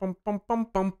 boom, boom, boom, boom,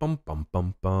 boom, boom, boom,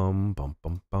 boom, boom, boom,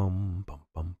 boom, boom, boom,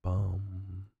 boom,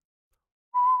 boom.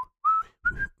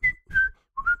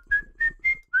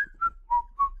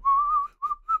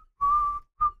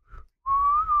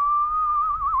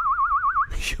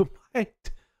 You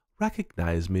might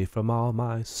recognize me from all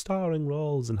my starring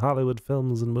roles in Hollywood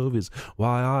films and movies.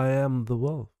 Why, I am the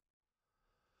wolf.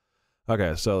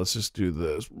 Okay, so let's just do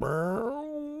this.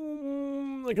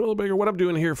 Like a little bigger. What I'm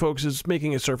doing here, folks, is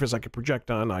making a surface I can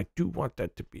project on. I do want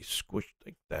that to be squished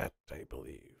like that, I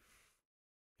believe.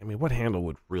 I mean, what handle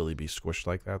would really be squished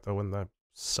like that, though? Wouldn't that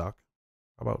suck?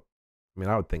 How about, I mean,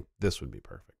 I would think this would be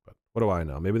perfect, but what do I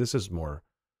know? Maybe this is more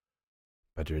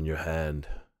better in your hand.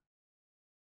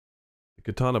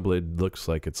 The katana blade looks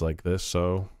like it's like this,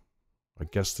 so I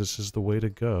guess this is the way to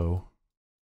go.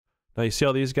 Now, you see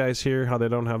all these guys here, how they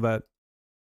don't have that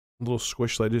little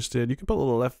squish that I just did? You can put a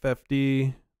little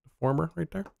FFD deformer right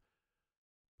there.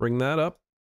 Bring that up.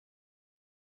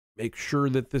 Make sure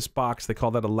that this box, they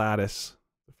call that a lattice.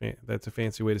 That's a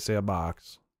fancy way to say a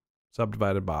box.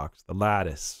 Subdivided box. The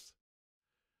lattice.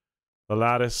 The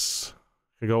lattice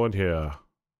can go in here.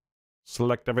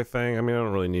 Select everything. I mean, I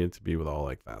don't really need it to be with all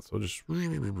like that. So just...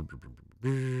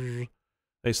 They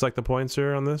select the points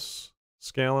here on this.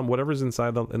 Scale them. Whatever's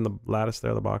inside in the lattice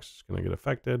there, the box is going to get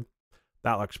affected.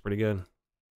 That looks pretty good.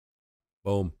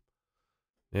 Boom.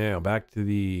 Now, back to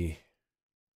the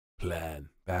plan.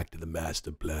 Back to the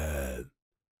master plan.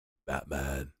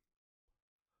 Batman.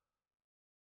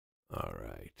 All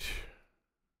right.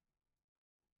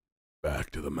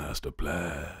 Back to the master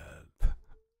plan.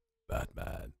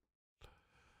 Batman.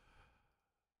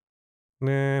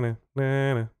 Na-na,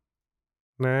 na-na,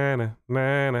 na-na,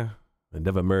 na-na. They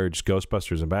never merged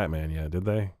Ghostbusters and Batman yet, did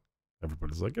they?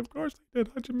 Everybody's like, of course they did.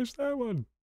 How'd you miss that one?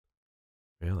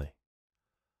 Really?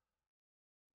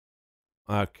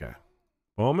 Okay.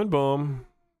 Boom and boom.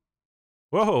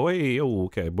 Whoa, hey, oh,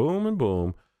 okay. Boom and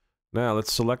boom. Now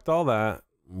let's select all that.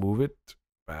 Move it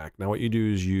back. Now what you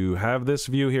do is you have this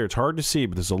view here. It's hard to see,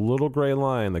 but there's a little gray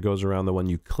line that goes around the one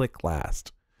you click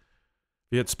last.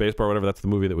 If you hit spacebar or whatever, that's the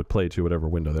movie that would play to whatever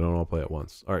window. They don't all play at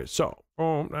once. All right, so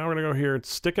now we're going to go here. It's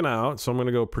sticking out, so I'm going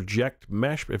to go project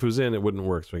mesh. If it was in, it wouldn't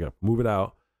work, so we got to move it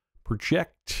out.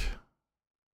 Project.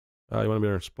 You want to be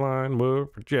on spline,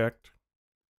 move, project.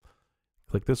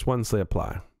 Click this one, say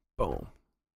apply. Boom.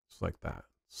 Just like that.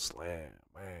 Slam.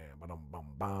 Bam, ba-dum, bum,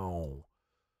 boom.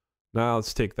 Now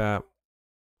let's take that,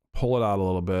 pull it out a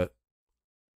little bit.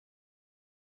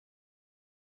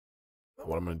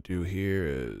 what I'm going to do here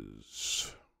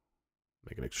is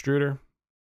make an extruder.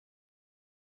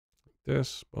 Like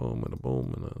this. Boom and a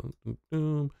boom and a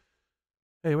boom.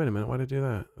 Hey, wait a minute. Why did I do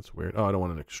that? That's weird. Oh, I don't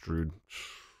want an extrude.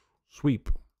 Sweep.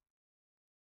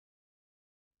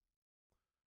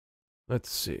 Let's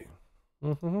see.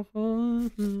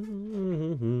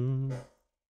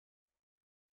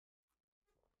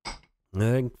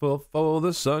 Thankful for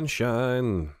the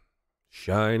sunshine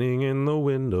shining in the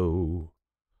window.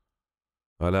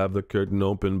 I'd have the curtain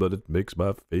open, but it makes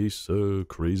my face a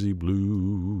crazy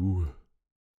blue.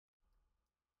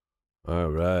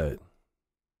 All right.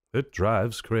 It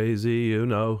drives crazy, you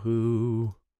know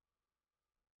who.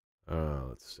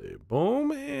 Let's see.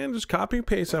 Boom, and just copy and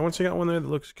paste that. Once you got one there that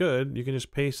looks good, you can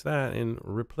just paste that and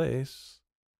replace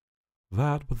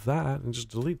that with that and just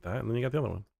delete that, and then you got the other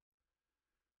one.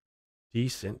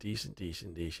 Decent.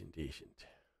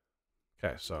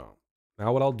 Okay, so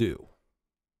now what I'll do,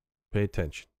 pay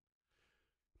attention.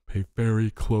 Pay very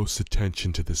close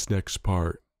attention to this next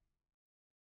part.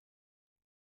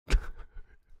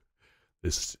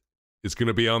 This is going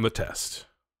to be on the test.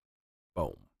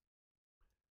 Boom.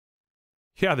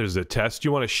 Yeah, there's a test.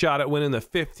 You want a shot at winning the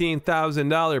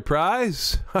 $15,000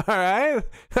 prize? All right.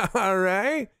 All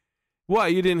right.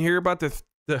 What, you didn't hear about the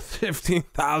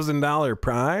 $15,000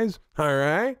 prize? All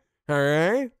right. All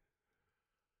right.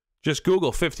 Just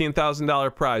Google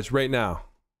 $15,000 prize right now.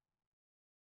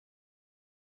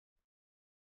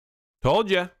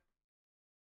 Told you.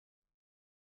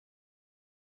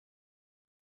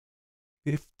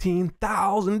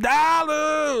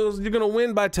 $15,000 you're going to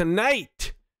win by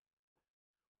tonight.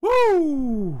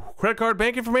 Woo! Credit card,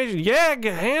 bank information. Yeah,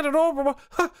 hand it over.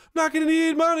 Not going to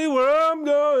need money where I'm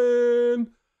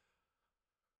going.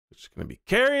 It's going to be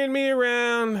carrying me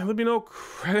around. There'll be no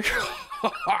credit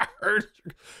card.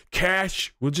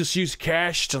 Cash. We'll just use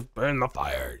cash to burn the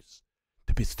fires.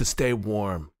 To stay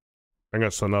warm. Bring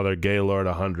us another Gaylord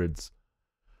of hundreds.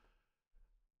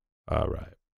 All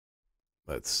right.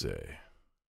 Let's see.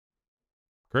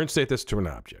 Current state this to an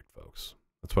object, folks.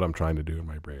 That's what I'm trying to do in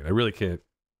my brain. I really can't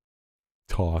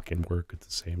talk and work at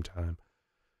the same time.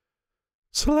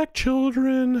 Select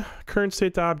children, current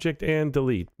state to object, and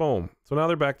delete. Boom. So now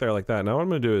they're back there like that. Now what I'm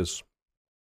going to do is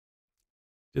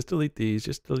just delete these,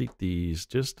 just delete these,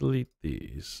 just delete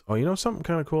these. Oh, you know something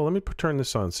kind of cool? Let me turn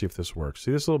this on and see if this works.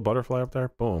 See this little butterfly up there?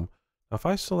 Boom. Now if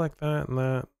I select that and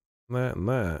that and that and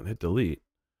that and hit delete,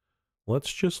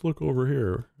 let's just look over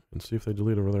here and see if they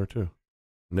delete over there too.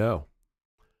 No.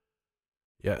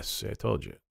 Yes, see, I told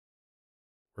you.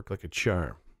 Work like a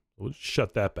charm. We'll just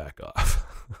shut that back off.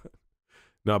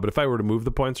 No, but if I were to move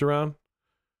the points around,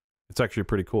 it's actually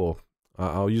pretty cool.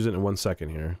 I'll use it in 1 second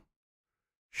here.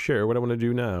 Sure, what I want to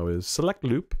do now is select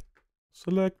loop.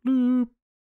 Select loop.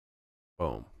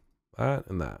 Boom. That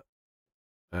and that.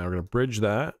 And we're going to bridge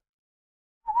that.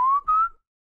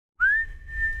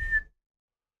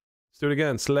 Let's do it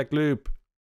again. Select loop.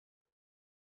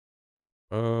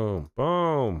 Boom.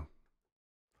 Boom.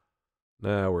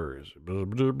 Now where is it?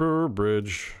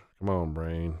 Bridge. Come on,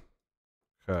 brain.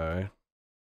 Okay.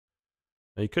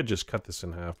 Now you could just cut this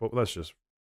in half, but let's just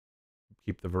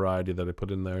keep the variety that I put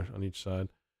in there on each side.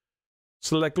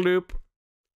 Select loop.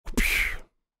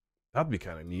 That'd be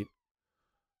kind of neat.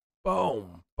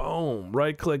 Boom. Boom.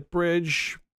 Right click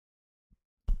bridge.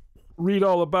 Read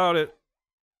all about it.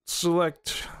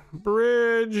 Select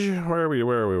bridge. Where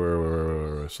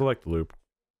are we? Select loop.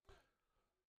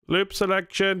 Loop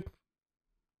selection.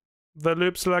 The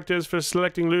loop selector is for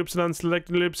selecting loops and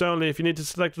unselected loops only. If you need to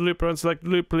select a loop or unselect a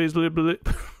loop, please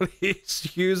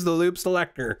use the loop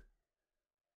selector.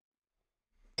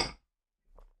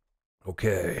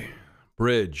 Okay.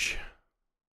 Bridge.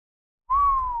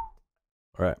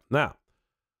 All right. Now,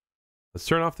 let's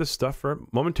turn off this stuff for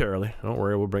momentarily. Don't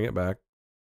worry, we'll bring it back.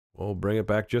 We'll bring it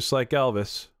back just like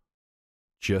Elvis.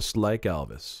 Just like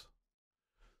Elvis.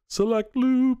 Select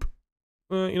loop.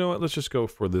 You know what? Let's just go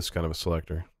for this kind of a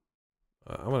selector.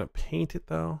 I want to paint it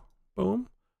though. Boom.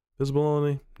 Visible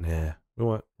only. Nah.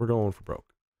 We're going for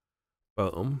broke.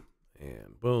 Boom.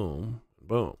 And boom. And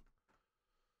boom.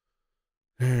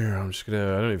 Here, I'm just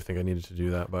gonna, I don't even think I needed to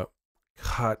do that, but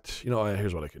cut. You know,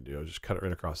 here's what I could do. I'll just cut it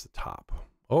right across the top.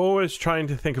 Always trying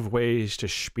to think of ways to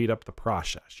speed up the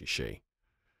process, you see.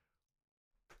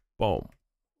 Boom.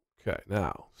 Okay,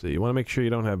 now, so you want to make sure you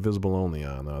don't have visible only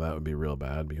on, though. That would be real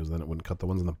bad because then it wouldn't cut the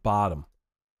ones on the bottom.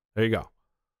 There you go.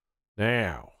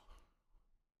 Now,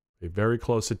 pay very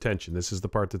close attention. This is the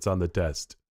part that's on the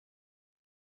test.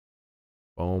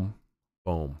 Boom,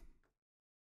 boom.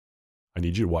 I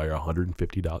need you to wire $150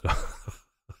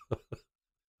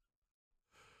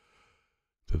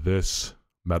 to this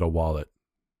Meta wallet.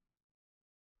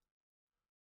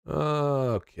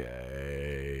 Okay.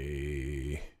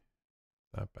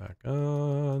 That back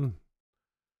on.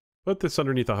 Put this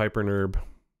underneath a hypernerb.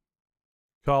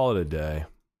 Call it a day.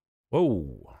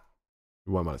 Whoa.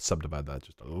 We want to subdivide that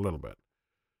just a little bit.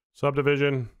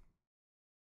 Subdivision.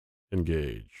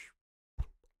 Engage.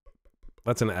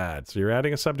 That's an add. So you're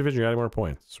adding a subdivision, you're adding more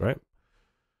points, right?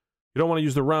 You don't want to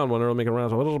use the round one, or it'll make it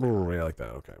round. Yeah, like that.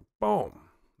 Okay. Boom.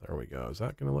 There we go. Is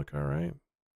that going to look all right?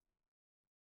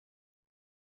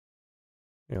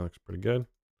 Yeah, looks pretty good.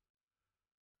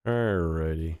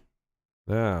 Alrighty.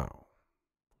 Now,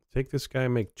 take this guy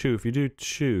and make 2. If you do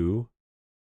 2,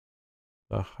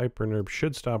 the hypernerb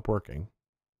should stop working.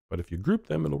 But if you group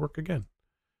them, it'll work again.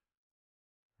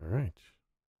 All right.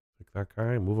 Take that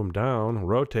guy, move him down,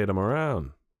 rotate him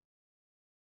around.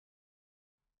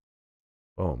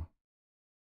 Boom.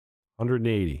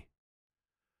 180.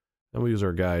 Then we use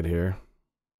our guide here.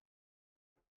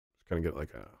 Just kind of get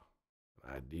like an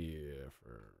idea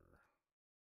for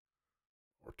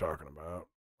what we're talking about.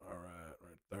 All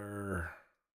right there.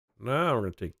 Now we're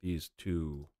going to take these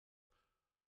 2.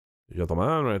 You got the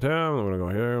man right there. I'm going to go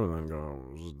here and then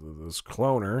go this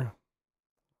cloner.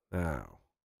 Now,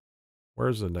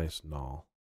 where's the nice null?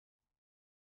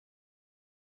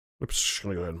 Oops, just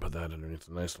going to go ahead and put that underneath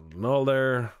the nice little null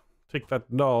there. Take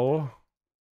that null,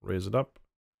 raise it up.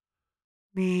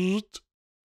 What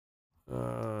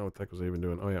the heck was I even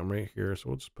doing? Oh yeah, I'm right here, so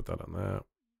we'll just put that on that.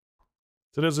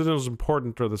 So it is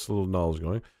important where this little null is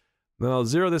going. And then I'll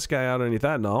zero this guy out underneath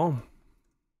that null.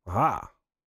 Aha.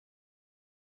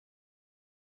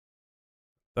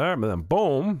 There, and then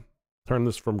boom. Turn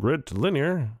this from grid to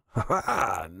linear.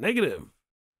 Ha negative.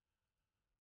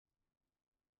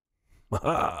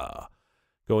 Ha.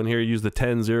 Go in here, use the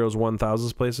 10, 0s,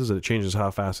 1000s places, and it changes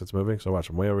how fast it's moving. So watch,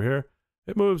 I'm way over here.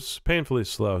 It moves painfully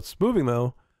slow. It's moving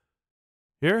though.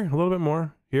 Here, a little bit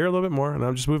more. Here, a little bit more. And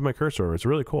I'm just moving my cursor over. It's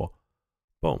really cool.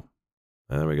 Boom.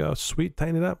 There we go. Sweet.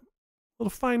 Tighten it up. A little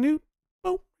fine newt.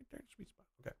 Boom. Right there. Sweet spot.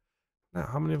 Okay. Now,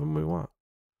 how many of them we want?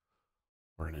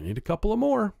 We're going to need a couple of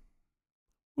more.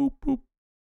 Boop, boop.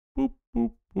 Boop,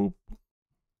 boop, boop.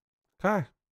 Okay.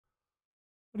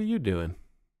 What are you doing?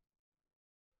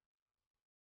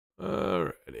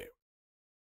 Alrighty.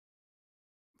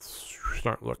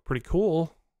 Starting to look pretty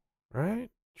cool,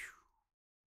 right?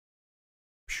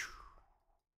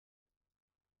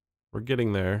 We're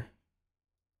getting there.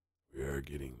 We are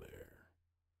getting there.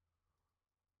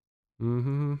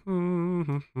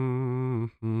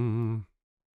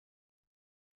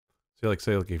 See, like,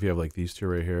 say, like, if you have like these 2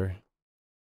 right here,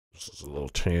 this is a little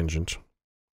tangent.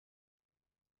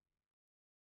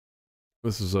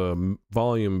 This is a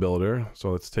volume builder, so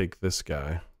let's take this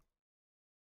guy.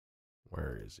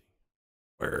 Where is he?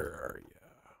 Where are you?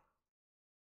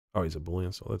 Oh, he's a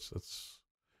Boolean, so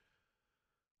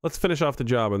let's finish off the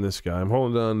job on this guy. I'm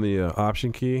holding down the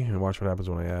Option key, and watch what happens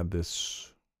when I add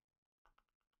this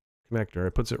connector.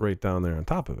 It puts it right down there on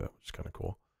top of it, which is kind of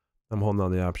cool. I'm holding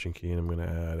down the Option key, and I'm going to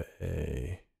add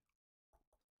a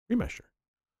remesher.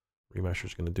 Remesher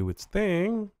is going to do its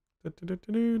thing. It's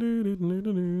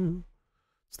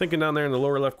thinking down there in the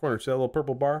lower left corner. See that little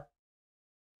purple bar?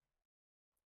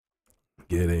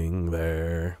 Getting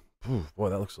there. Ooh, boy,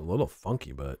 that looks a little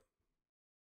funky, but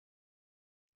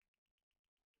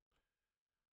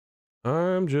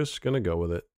I'm just going to go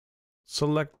with it.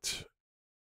 Select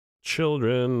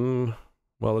children.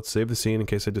 Well, let's save the scene in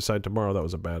case I decide tomorrow that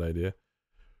was a bad idea.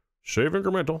 Save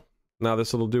incremental. Now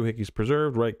this little doohickey's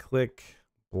preserved. Right click.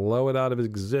 Blow it out of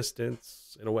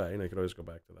existence. In a way, and I could always go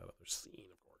back to that other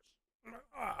scene, of course.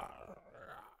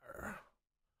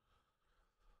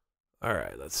 All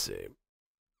right, let's see.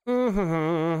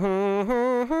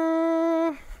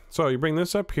 So you bring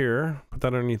this up here, put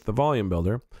that underneath the volume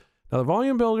builder. Now the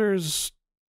volume builder's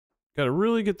got to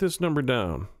really get this number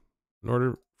down in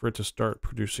order for it to start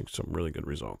producing some really good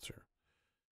results here.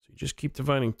 So you just keep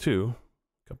dividing 2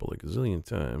 a couple of gazillion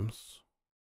times.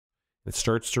 It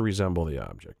starts to resemble the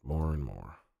object more and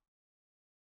more.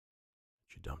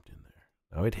 What you dumped in there.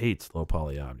 Now it hates low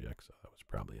poly objects, so that was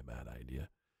probably a bad idea.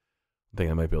 The thing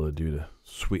I might be able to do to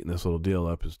sweeten this little deal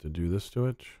up is to do this to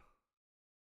it.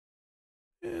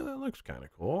 Yeah, that looks kind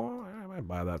of cool. I might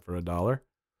buy that for $1.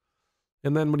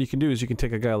 And then what you can do is you can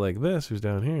take a guy like this who's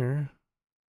down here,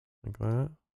 like that,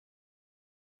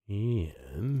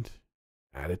 and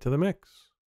add it to the mix.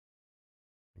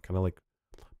 It kind of like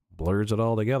blurs it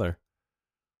all together.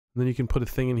 And then you can put a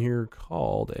thing in here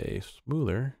called a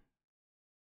smoother,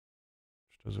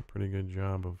 which does a pretty good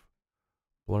job of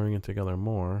blurring it together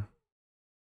more.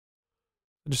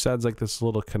 It just adds like this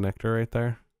little connector right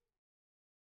there.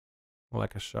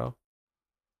 Like a show.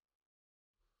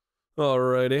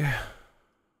 Alrighty.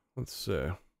 Let's see.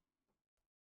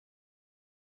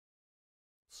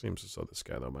 Seems as though this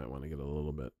guy, though, might want to get a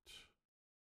little bit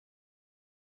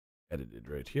edited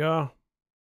right here.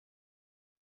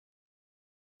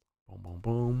 Boom,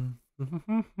 boom,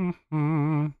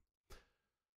 boom.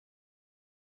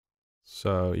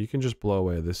 So you can just blow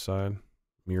away this side,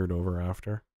 mirrored over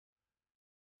after.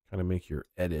 Kind of make your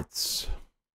edits.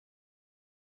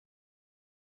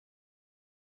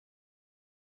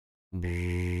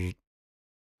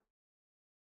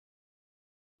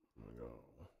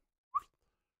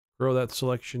 Grow that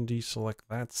selection, deselect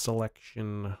that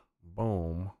selection.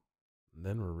 Boom. And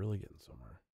then we're really getting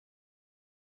somewhere.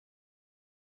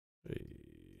 Hey.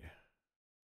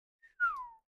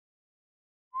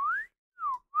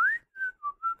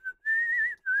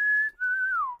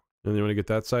 And you want to get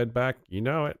that side back? You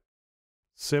know it.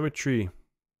 Symmetry.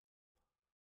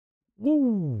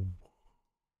 Woo!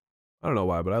 I don't know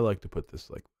why, but I like to put this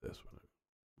like this.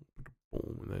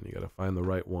 Boom, and then you got to find the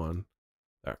right one.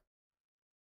 There.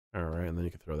 All right, and then you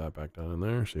can throw that back down in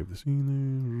there. Save the scene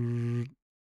there.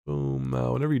 Boom.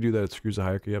 Now, whenever you do that, it screws the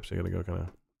hierarchy up, so you got to go kind of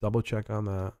double check on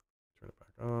that. Turn it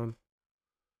back on.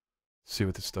 See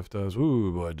what this stuff does.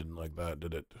 Ooh, boy, I didn't like that,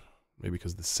 did it? Maybe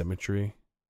because the symmetry.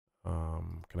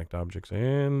 Connect objects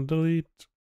and delete. See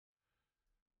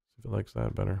if it likes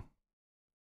that better.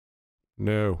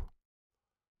 No.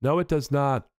 No, it does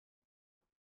not.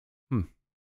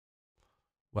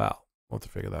 Well, we'll have to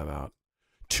figure that out.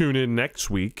 Tune in next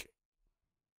week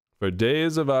for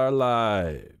Days of Our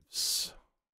Lives.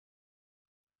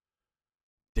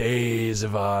 Days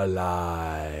of Our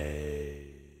Lives.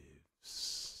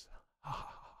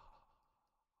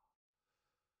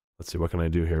 Let's see, what can I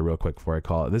do here real quick before I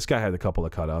call it? This guy had a couple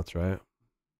of cutouts, right?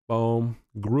 Boom.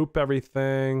 Group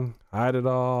everything. Hide it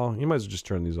all. You might as well just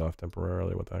turn these off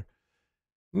temporarily. What the heck?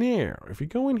 Now, if you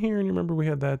go in here and you remember we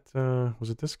had that, was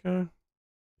it this guy?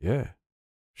 Yeah.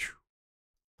 Whew.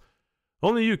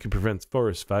 Only you can prevent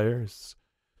forest fires.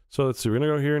 So let's see, we're gonna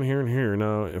go here and here and here.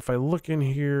 Now, if I look in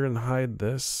here and hide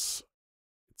this,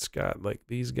 it's got like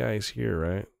these guys here,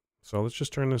 right? So let's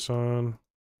just turn this on.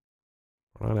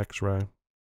 On X-ray.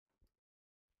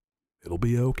 It'll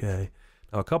be okay.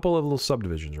 Now, a couple of little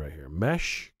subdivisions right here.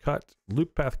 Mesh, cut,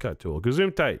 loop path cut tool. Go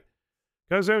zoom tight.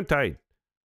 Go zoom tight.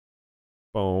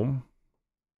 Boom.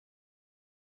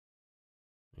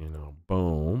 You know,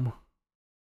 boom.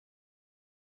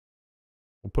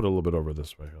 We'll put a little bit over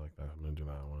this way here like that. I'm going to do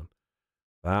that one.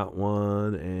 That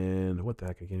one, and what the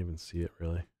heck? I can't even see it,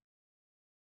 really.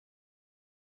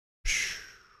 The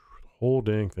whole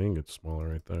dang thing gets smaller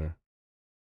right there.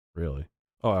 Really?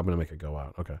 Oh, I'm going to make it go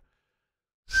out. Okay.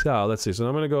 So, let's see. So,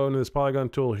 I'm going to go into this polygon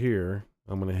tool here.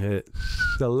 I'm going to hit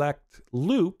select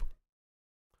loop.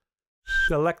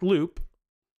 Select loop.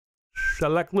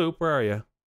 Select loop. Where are you?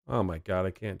 Oh my God,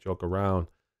 I can't joke around.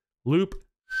 Loop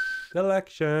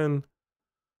selection.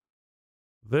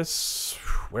 This,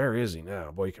 where is he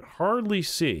now? Boy, you can hardly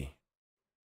see.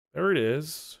 There it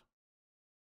is.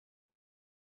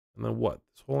 And then what?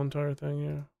 This whole entire thing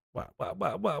here? What?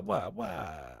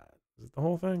 Is it the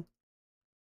whole thing?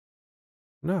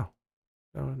 No.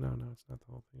 No, it's not the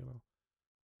whole thing at all.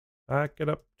 Back it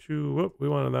up to, whoop, we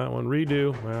wanted that one.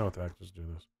 Redo. Well, what the heck, just do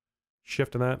this.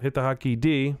 Shift on that, hit the hotkey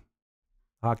D.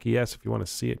 Hotkey S if you want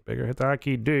to see it bigger. Hit the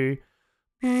hotkey D.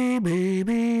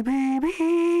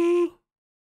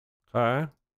 Okay.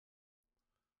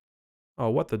 Oh,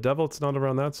 what the devil? It's not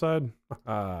around that side?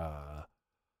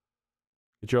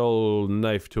 Get your old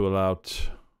knife tool out.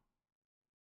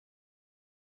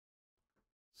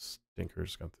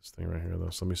 Stinker's got this thing right here,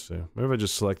 though. So let me see. Maybe if I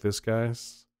just select this,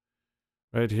 guys.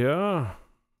 Right here. I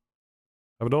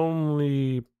would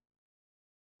only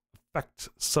effect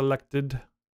selected.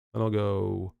 And I'll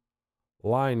go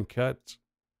line cut.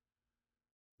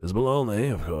 Visible only,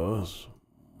 of course.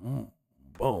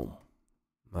 Boom.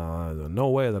 No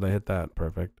way that I hit that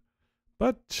perfect.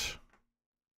 But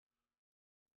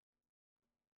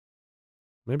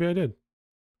maybe I did.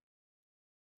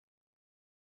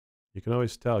 You can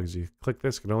always tell because you click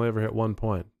this, you can only ever hit one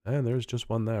point. And there's just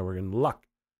one there. We're in luck.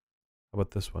 How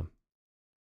about this one?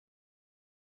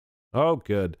 Oh,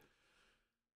 good.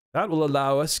 That will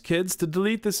allow us kids to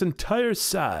delete this entire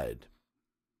side.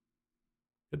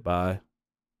 Goodbye.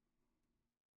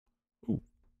 Ooh.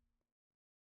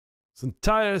 This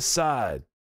entire side.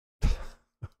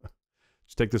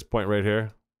 Just take this point right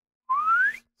here.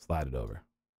 Slide it over.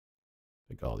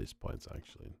 Take all these points,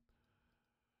 actually.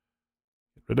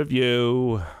 Get rid of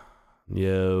you.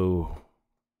 No.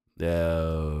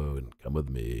 No. And come with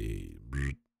me.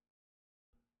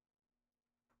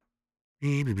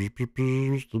 Now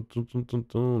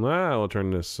we'll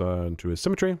turn this into a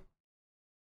symmetry.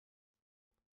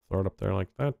 Throw it up there like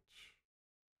that.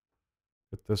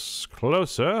 Get this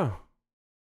closer.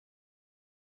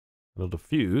 It'll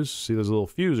diffuse. See, there's a little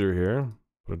fuser here.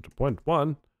 Put it to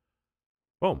 0.1.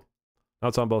 Boom. Now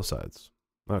it's on both sides.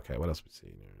 Okay, what else we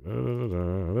see here?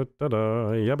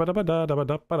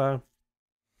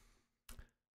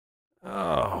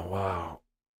 Oh, wow.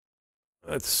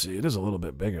 Let's see. It is a little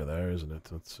bit bigger there, isn't it?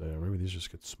 Let's see. Maybe these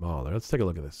just get smaller. Let's take a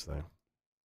look at this thing.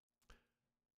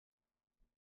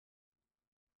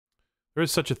 There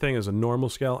is such a thing as a normal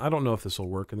scale. I don't know if this will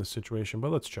work in this situation,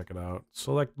 but let's check it out.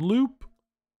 Select loop.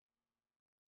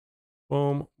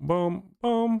 Boom, boom,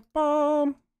 boom,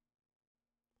 boom.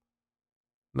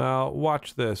 Now,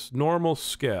 watch this. Normal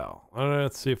scale.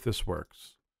 Let's see if this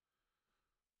works.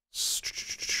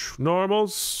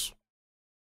 Normals.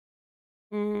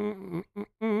 Where's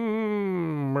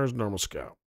normal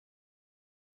scale?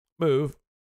 Move.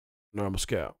 Normal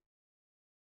scale.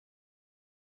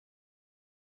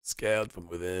 Scaled from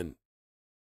within.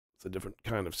 It's a different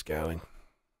kind of scaling.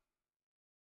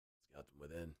 Scaled from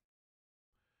within.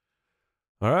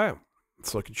 All right.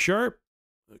 It's looking sharp.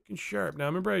 Looking sharp. Now,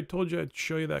 remember I told you I'd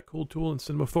show you that cool tool in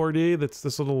Cinema 4D that's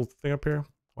this little thing up here?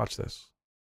 Watch this.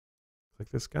 Like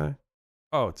this guy.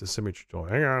 Oh, it's a symmetry tool.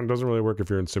 Hang on. It doesn't really work if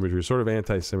you're in symmetry. Sort of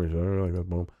anti-symmetry. I don't really like that.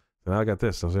 Boom. So now I got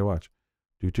this. I'll say, watch.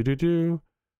 Do.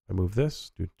 I move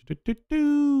this. Do.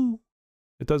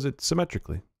 It does it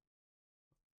symmetrically.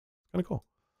 Kind of cool.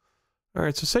 All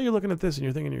right. So say you're looking at this and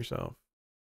you're thinking to yourself,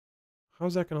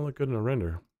 how's that going to look good in a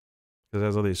render? Because it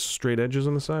has all these straight edges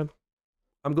on the side.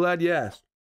 I'm glad you asked.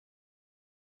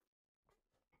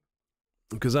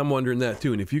 Because I'm wondering that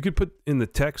too. And if you could put in the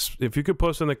text, if you could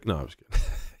post on the... No, I'm just kidding.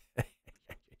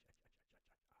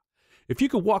 If you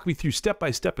could walk me through step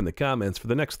by step in the comments for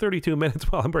the next 32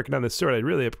 minutes while I'm working on this sword, I'd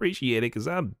really appreciate it because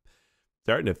I'm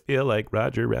starting to feel like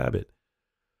Roger Rabbit.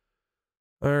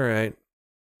 All right.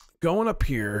 Going up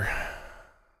here.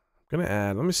 I'm going to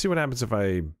add... Let me see what happens if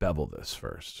I bevel this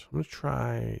first. I'm going to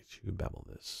try to bevel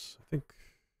this. I think...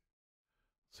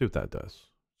 See what that does.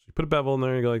 So you put a bevel in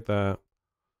there, you go like that.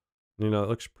 You know, it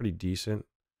looks pretty decent.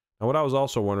 Now, what I was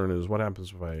also wondering is what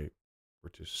happens if I were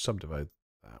to subdivide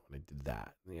that when I did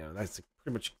that. You know, that's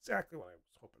pretty much exactly what I was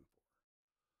hoping for.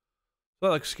 So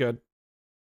that looks good.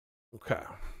 Okay.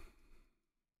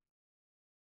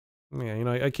 Yeah, you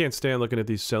know, I can't stand looking at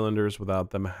these cylinders without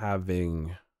them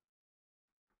having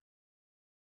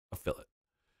a fillet.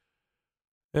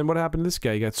 And what happened to this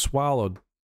guy? He got swallowed.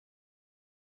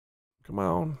 Come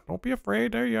on. Don't be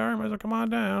afraid. There you are. Might as well come on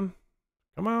down.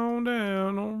 Come on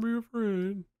down. Don't be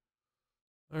afraid.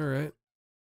 All right.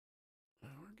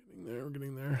 We're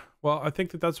getting there. Well, I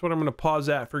think that's what I'm going to pause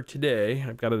at for today.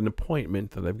 I've got an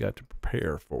appointment that I've got to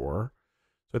prepare for.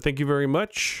 So thank you very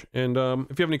much. And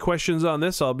if you have any questions on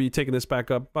this, I'll be taking this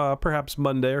back up perhaps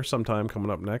Monday or sometime coming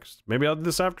up next. Maybe I'll do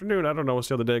this afternoon. I don't know. We'll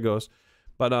see how the day goes.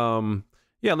 But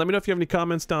yeah, let me know if you have any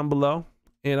comments down below.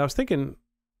 And I was thinking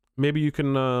maybe you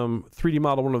can 3D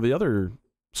model one of the other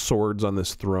swords on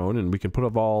this throne, and we can put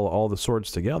up all the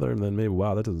swords together, and then maybe,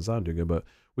 wow, that doesn't sound too good, but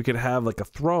we could have like a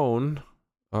throne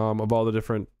of all the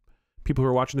different people who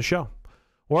are watching the show.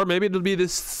 Or maybe it'll be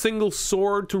this single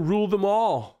sword to rule them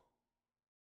all.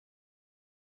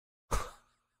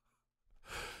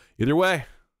 Either way,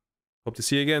 hope to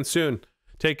see you again soon.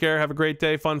 Take care, have a great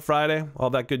day, fun Friday, all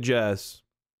that good jazz.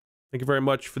 Thank you very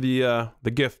much for the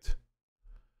gift.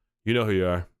 You know who you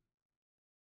are.